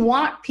 We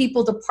want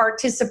people to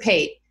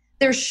participate.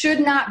 There should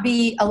not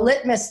be a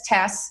litmus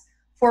test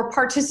for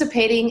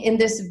participating in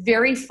this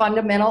very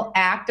fundamental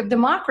act of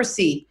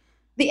democracy,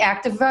 the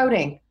act of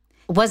voting.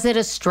 Was it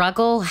a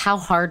struggle? How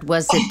hard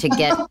was it to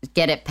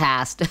get it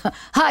passed?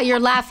 You're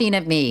laughing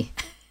at me.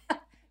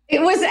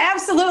 It was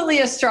absolutely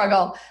a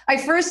struggle. I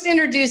first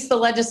introduced the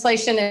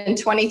legislation in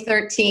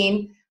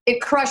 2013.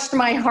 It crushed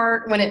my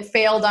heart when it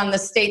failed on the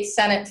state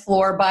Senate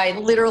floor by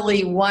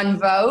literally one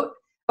vote.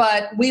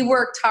 But we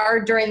worked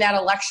hard during that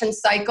election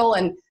cycle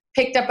and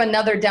picked up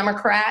another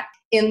Democrat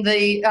in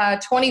the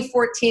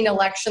 2014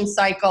 election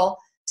cycle.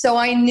 So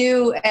I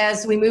knew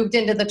as we moved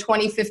into the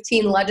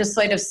 2015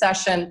 legislative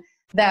session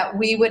that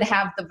we would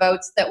have the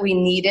votes that we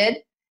needed.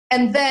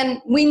 And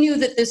then we knew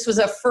that this was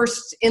a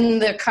first in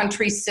the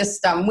country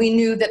system. We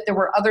knew that there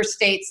were other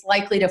states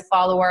likely to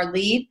follow our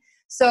lead.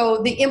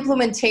 So the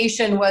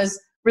implementation was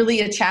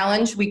really a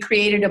challenge. We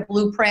created a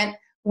blueprint.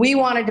 We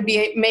wanted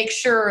to make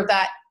sure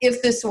that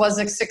if this was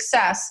a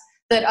success,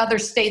 that other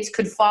states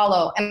could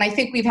follow. And I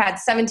think we've had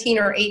 17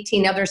 or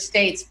 18 other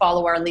states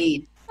follow our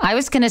lead. I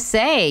was going to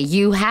say,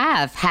 you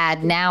have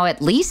had now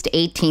at least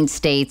 18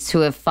 states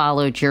who have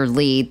followed your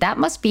lead. That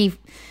must be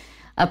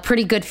a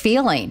pretty good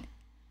feeling.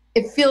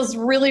 It feels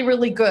really,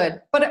 really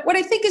good. But what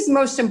I think is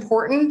most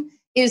important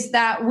is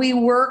that we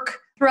work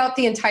throughout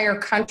the entire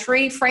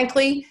country,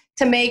 frankly,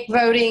 to make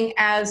voting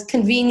as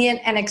convenient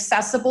and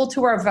accessible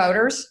to our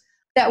voters,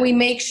 that we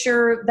make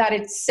sure that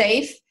it's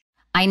safe.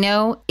 I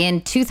know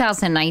in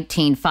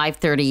 2019,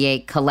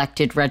 538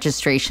 collected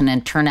registration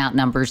and turnout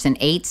numbers in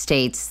 8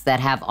 states that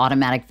have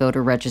automatic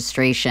voter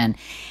registration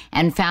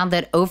and found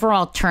that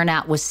overall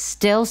turnout was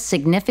still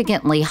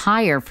significantly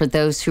higher for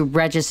those who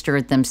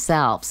registered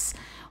themselves.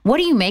 What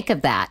do you make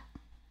of that?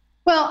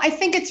 Well, I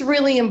think it's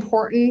really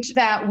important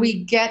that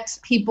we get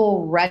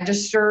people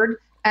registered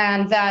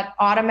and that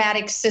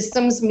automatic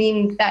systems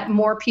mean that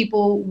more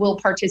people will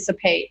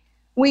participate.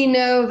 We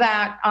know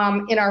that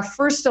in our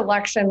first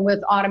election with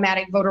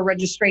automatic voter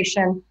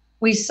registration,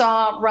 we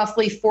saw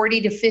roughly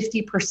 40 to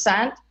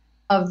 50%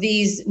 of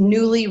these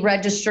newly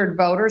registered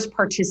voters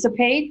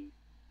participate.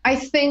 I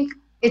think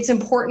it's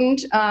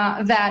important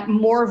that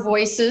more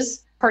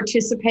voices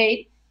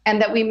participate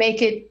and that we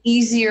make it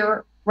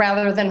easier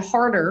rather than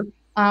harder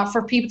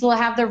for people to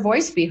have their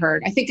voice be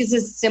heard. I think it's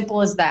as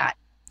simple as that.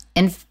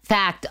 In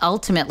fact,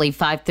 ultimately,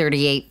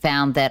 538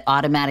 found that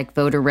automatic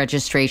voter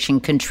registration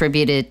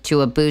contributed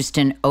to a boost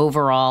in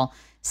overall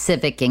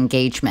civic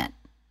engagement.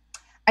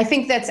 I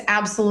think that's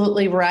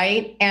absolutely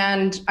right.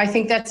 And I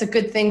think that's a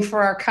good thing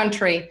for our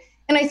country.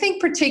 And I think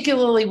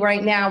particularly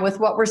right now with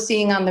what we're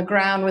seeing on the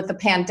ground with the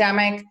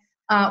pandemic,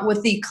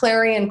 with the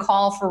clarion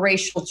call for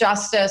racial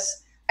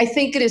justice, I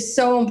think it is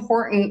so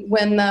important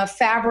when the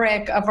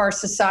fabric of our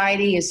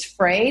society is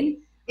frayed.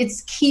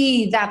 It's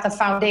key that the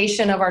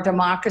foundation of our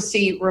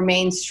democracy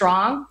remains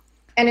strong,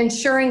 and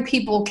ensuring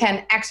people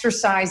can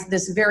exercise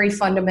this very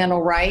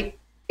fundamental right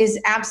is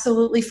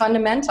absolutely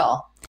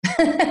fundamental.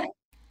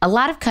 A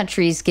lot of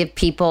countries give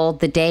people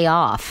the day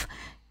off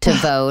to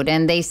vote,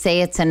 and they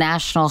say it's a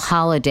national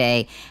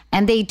holiday,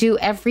 and they do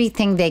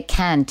everything they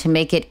can to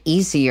make it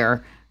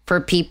easier for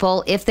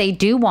people, if they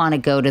do want to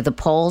go to the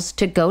polls,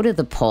 to go to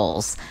the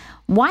polls.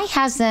 Why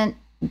hasn't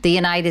the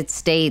United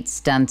States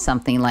done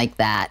something like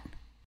that?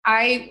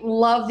 I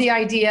love the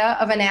idea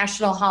of a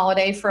national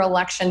holiday for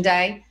Election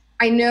Day.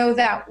 I know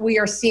that we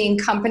are seeing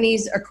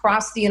companies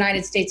across the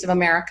United States of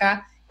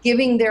America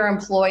giving their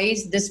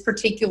employees this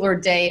particular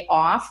day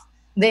off.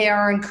 They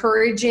are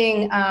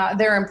encouraging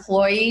their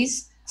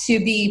employees to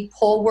be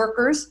poll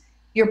workers.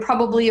 You're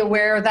probably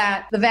aware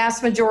that the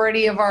vast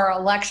majority of our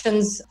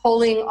elections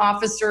polling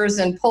officers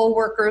and poll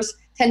workers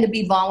tend to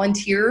be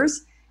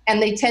volunteers,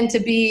 and they tend to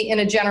be in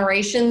a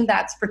generation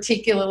that's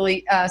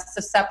particularly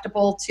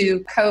susceptible to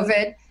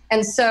COVID.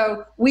 And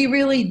so we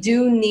really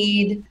do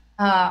need,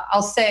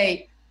 I'll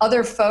say,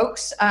 other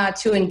folks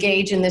to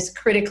engage in this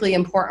critically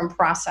important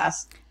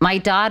process. My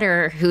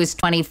daughter, who's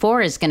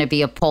 24, is going to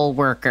be a poll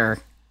worker.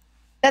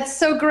 That's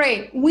so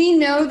great. We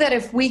know that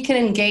if we can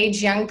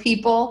engage young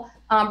people,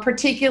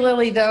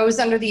 particularly those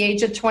under the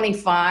age of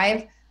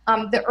 25,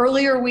 the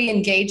earlier we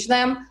engage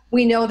them,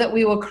 we know that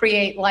we will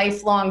create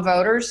lifelong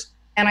voters.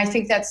 And I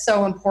think that's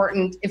so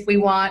important if we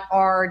want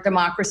our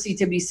democracy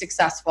to be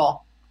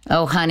successful.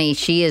 Oh, honey,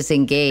 she is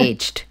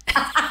engaged.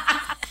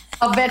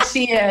 I'll bet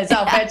she is.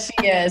 I'll bet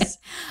she is.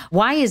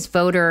 Why is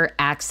voter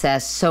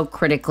access so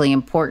critically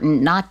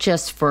important, not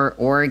just for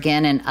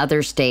Oregon and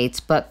other states,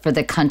 but for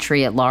the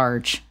country at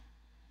large?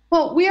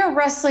 Well, we are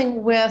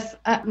wrestling with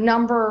a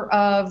number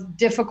of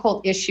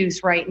difficult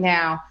issues right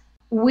now.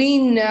 We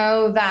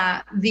know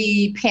that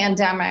the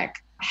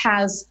pandemic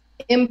has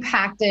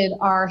impacted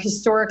our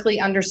historically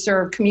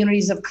underserved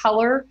communities of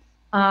color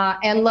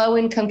and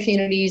low-income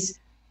communities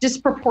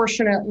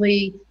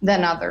disproportionately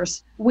than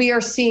others. We are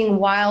seeing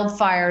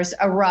wildfires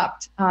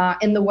erupt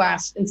in the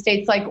West in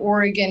states like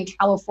Oregon,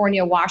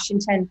 California,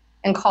 Washington,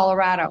 and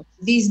Colorado.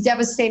 These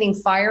devastating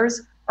fires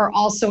are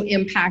also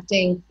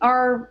impacting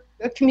our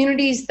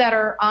communities that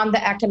are on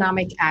the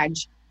economic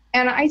edge.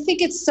 And I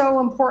think it's so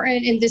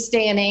important in this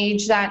day and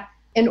age that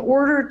in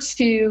order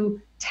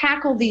to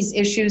tackle these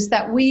issues,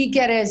 that we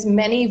get as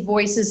many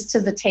voices to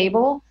the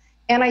table.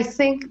 And I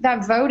think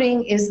that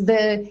voting is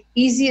the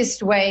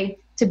easiest way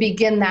to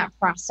begin that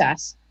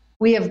process.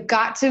 We have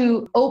got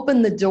to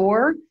open the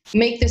door,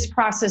 make this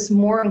process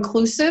more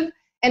inclusive,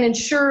 and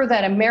ensure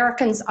that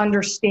Americans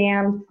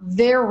understand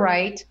their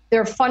right,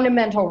 their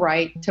fundamental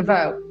right to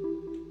vote.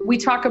 We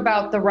talk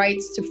about the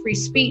rights to free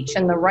speech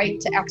and the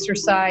right to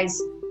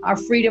exercise our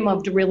freedom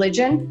of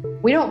religion.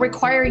 We don't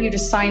require you to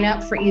sign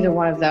up for either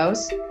one of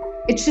those.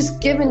 It's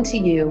just given to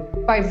you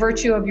by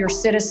virtue of your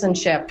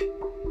citizenship.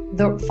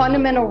 The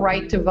fundamental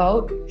right to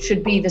vote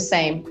should be the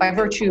same. By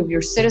virtue of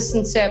your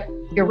citizenship,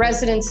 your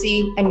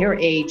residency, and your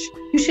age,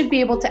 you should be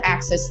able to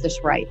access this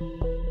right.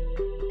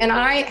 And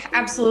I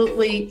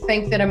absolutely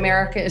think that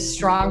America is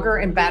stronger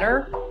and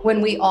better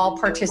when we all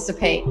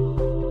participate.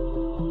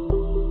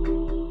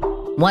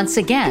 Once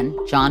again,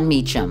 Jon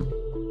Meacham.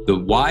 The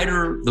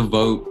wider the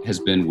vote has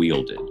been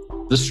wielded,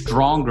 the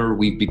stronger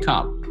we've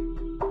become.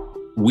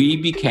 We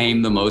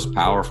became the most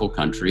powerful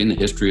country in the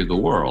history of the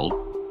world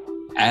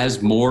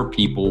as more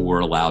people were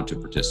allowed to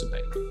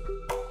participate.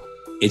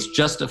 It's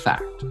just a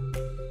fact.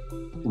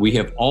 We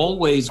have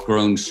always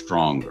grown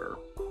stronger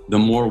the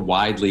more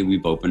widely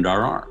we've opened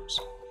our arms.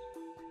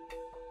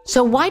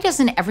 So why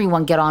doesn't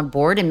everyone get on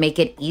board and make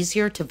it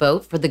easier to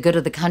vote for the good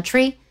of the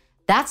country?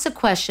 That's a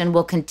question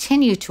we'll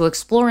continue to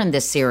explore in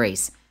this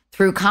series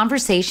through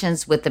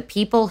conversations with the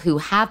people who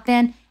have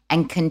been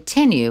and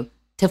continue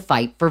to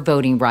fight for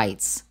voting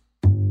rights.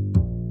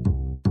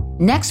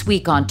 Next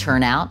week on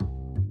Turnout,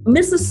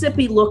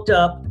 Mississippi looked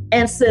up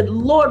and said,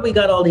 Lord, we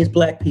got all these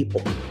black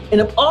people. And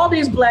if all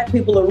these black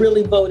people are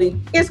really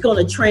voting, it's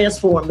going to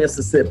transform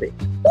Mississippi.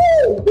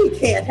 Woo, we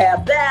can't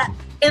have that.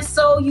 And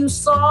so you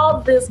saw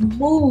this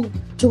move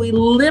to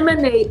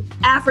eliminate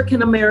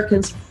African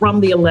Americans from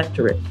the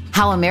electorate.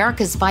 How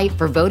America's fight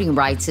for voting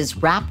rights is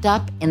wrapped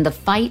up in the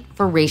fight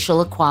for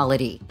racial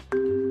equality.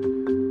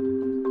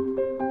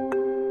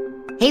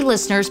 Hey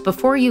listeners,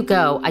 before you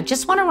go, I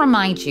just want to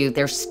remind you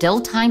there's still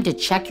time to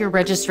check your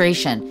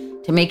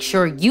registration to make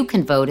sure you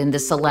can vote in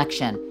this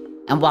election.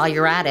 And while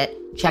you're at it,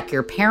 check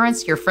your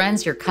parents, your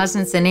friends, your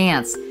cousins, and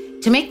aunts.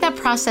 To make that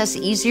process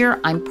easier,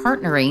 I'm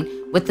partnering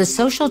with the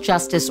social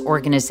justice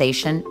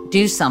organization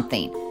Do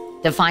Something.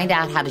 To find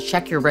out how to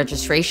check your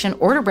registration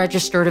or to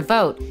register to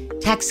vote,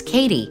 text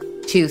Katie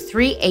to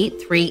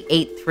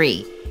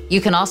 38383.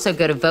 You can also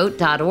go to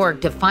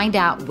vote.org to find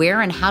out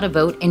where and how to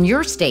vote in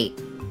your state.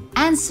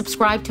 And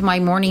subscribe to my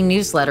morning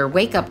newsletter,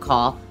 Wake Up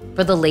Call,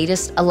 for the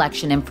latest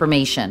election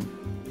information.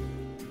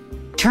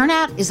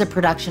 Turnout is a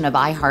production of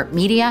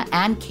iHeartMedia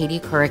and Katie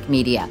Couric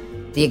Media.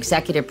 The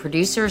executive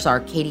producers are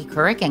Katie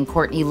Couric and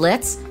Courtney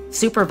Litz.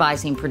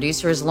 Supervising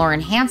producer is Lauren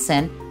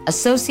Hansen.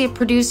 Associate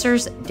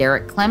producers,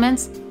 Derek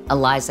Clements,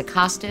 Eliza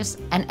Costas,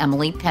 and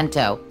Emily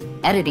Pinto.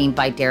 Editing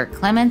by Derek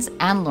Clements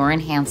and Lauren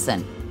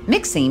Hansen.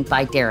 Mixing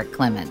by Derek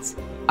Clements.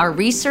 Our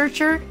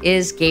researcher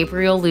is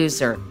Gabriel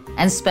Loser.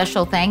 And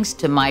special thanks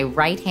to my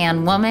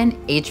right-hand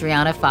woman,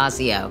 Adriana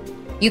Fazio.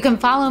 You can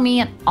follow me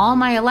in all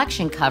my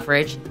election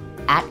coverage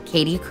at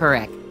Katie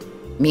Couric.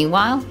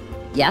 Meanwhile,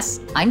 yes,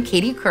 I'm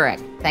Katie Couric.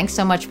 Thanks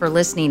so much for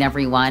listening,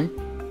 everyone.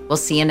 We'll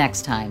see you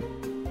next time.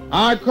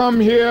 I come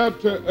here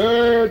to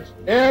urge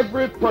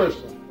every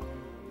person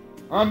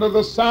under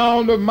the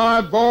sound of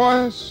my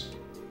voice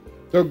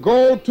to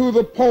go to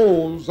the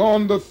polls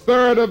on the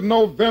 3rd of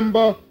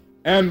November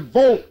and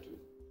vote.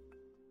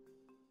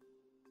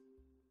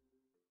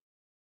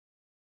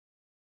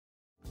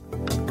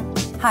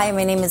 Hi,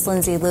 my name is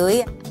Lindsay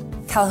Louie.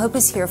 CalHope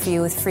is here for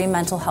you with free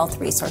mental health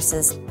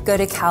resources. Go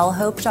to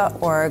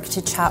calhope.org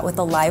to chat with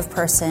a live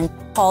person.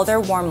 Call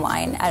their warm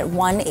line at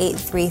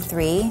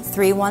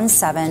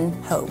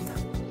 1-833-317-HOPE.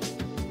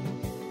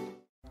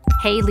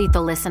 Hey,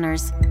 Lethal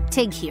listeners.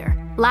 Tig here.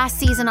 Last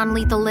season on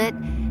Lethal Lit,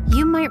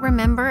 you might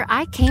remember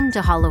I came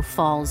to Hollow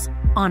Falls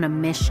on a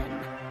mission,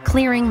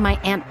 clearing my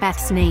Aunt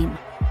Beth's name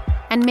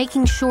and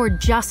making sure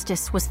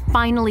justice was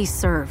finally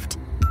served.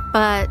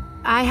 But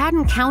I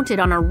hadn't counted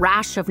on a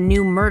rash of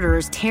new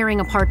murders tearing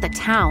apart the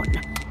town.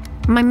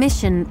 My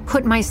mission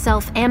put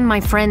myself and my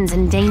friends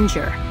in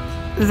danger.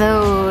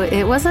 Though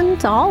it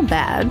wasn't all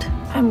bad.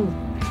 I'm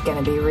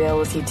gonna be real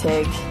with you,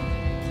 Tig.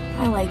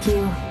 I like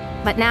you.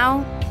 But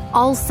now,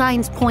 all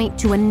signs point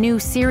to a new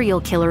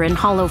serial killer in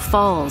Hollow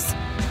Falls.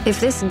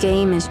 If this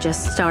game is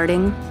just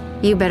starting,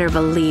 you better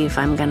believe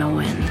I'm gonna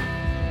win.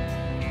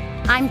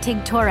 I'm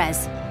Tig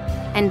Torres,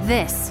 and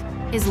this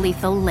is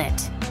Lethal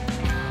Lit.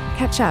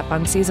 Catch up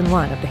on Season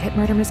 1 of the hit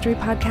murder mystery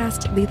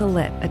podcast Lethal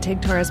Lit, a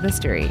Tig Torres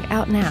mystery,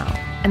 out now.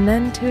 And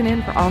then tune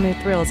in for all new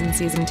thrills in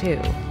Season 2,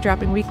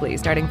 dropping weekly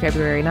starting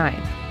February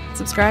 9th.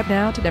 Subscribe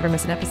now to never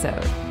miss an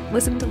episode.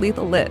 Listen to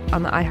Lethal Lit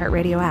on the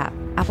iHeartRadio app,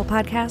 Apple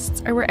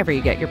Podcasts, or wherever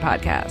you get your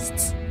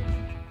podcasts.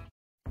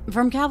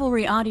 From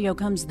Cavalry Audio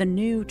comes the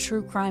new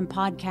true crime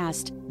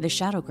podcast, The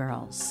Shadow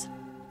Girls.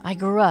 I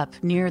grew up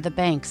near the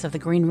banks of the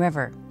Green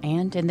River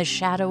and in the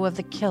shadow of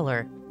the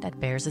killer that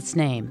bears its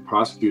name.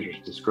 Prosecutors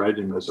described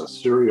him as a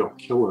serial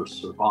killer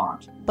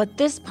savant. But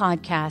this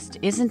podcast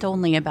isn't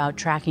only about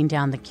tracking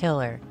down the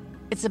killer.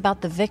 It's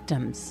about the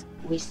victims.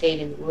 We stayed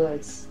in the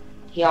woods.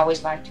 He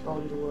always liked to go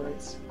to the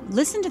woods.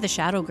 Listen to The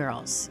Shadow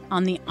Girls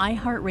on the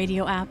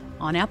iHeartRadio app,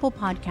 on Apple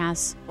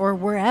Podcasts, or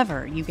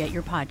wherever you get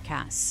your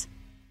podcasts.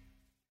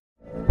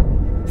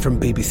 From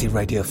BBC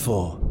Radio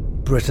 4,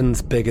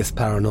 Britain's biggest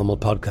paranormal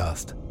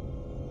podcast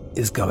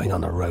is going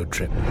on a road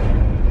trip.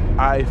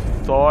 I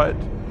thought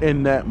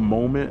in that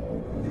moment,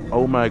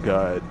 oh my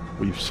God,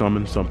 we've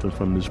summoned something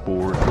from this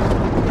board.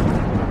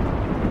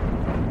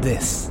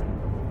 This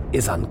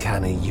is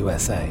Uncanny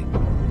USA.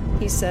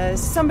 He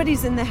says,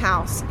 somebody's in the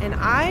house, and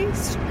I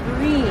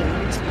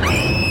screamed.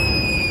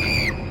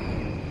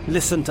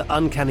 Listen to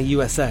Uncanny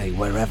USA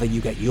wherever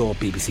you get your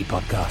BBC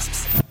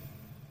podcasts,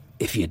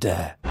 if you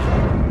dare.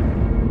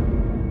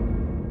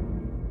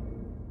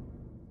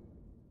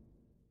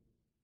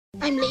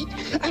 I'm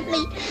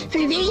late for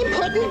a very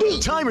important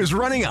date. Time is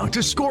running out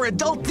to score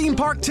adult theme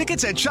park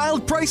tickets at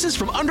child prices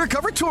from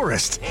Undercover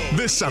Tourist.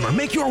 This summer,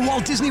 make your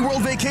Walt Disney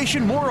World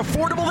vacation more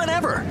affordable than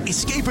ever.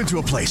 Escape into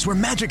a place where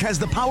magic has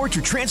the power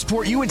to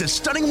transport you into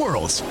stunning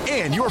worlds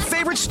and your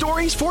favorite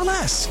stories for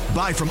less.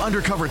 Buy from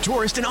Undercover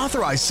Tourist, an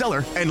authorized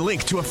seller, and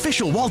link to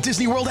official Walt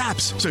Disney World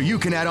apps so you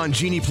can add on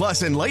Genie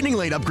Plus and Lightning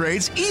Lane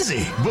upgrades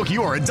easy. Book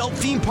your adult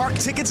theme park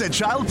tickets at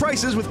child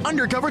prices with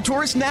Undercover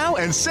Tourist now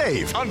and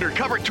save.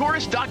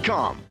 UndercoverTourist.com.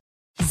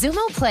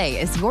 Xumo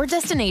Play is your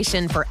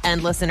destination for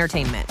endless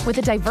entertainment. With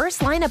a diverse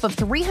lineup of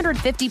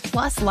 350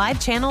 plus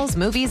live channels,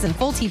 movies, and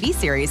full TV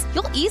series,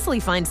 you'll easily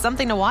find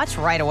something to watch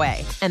right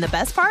away. And the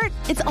best part?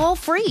 It's all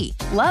free.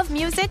 Love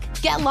music?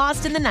 Get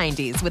lost in the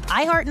 90s with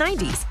iHeart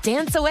 90s,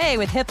 dance away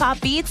with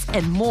hip-hop beats,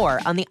 and more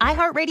on the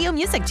iHeartRadio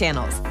music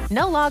channels.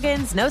 No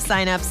logins, no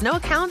signups, no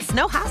accounts,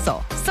 no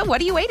hassle. So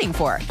what are you waiting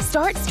for?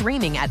 Start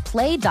streaming at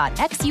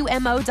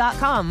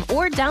play.xumo.com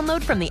or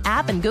download from the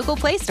app and Google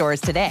Play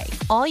stores today.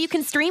 All you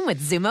can stream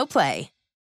with Xumo Play.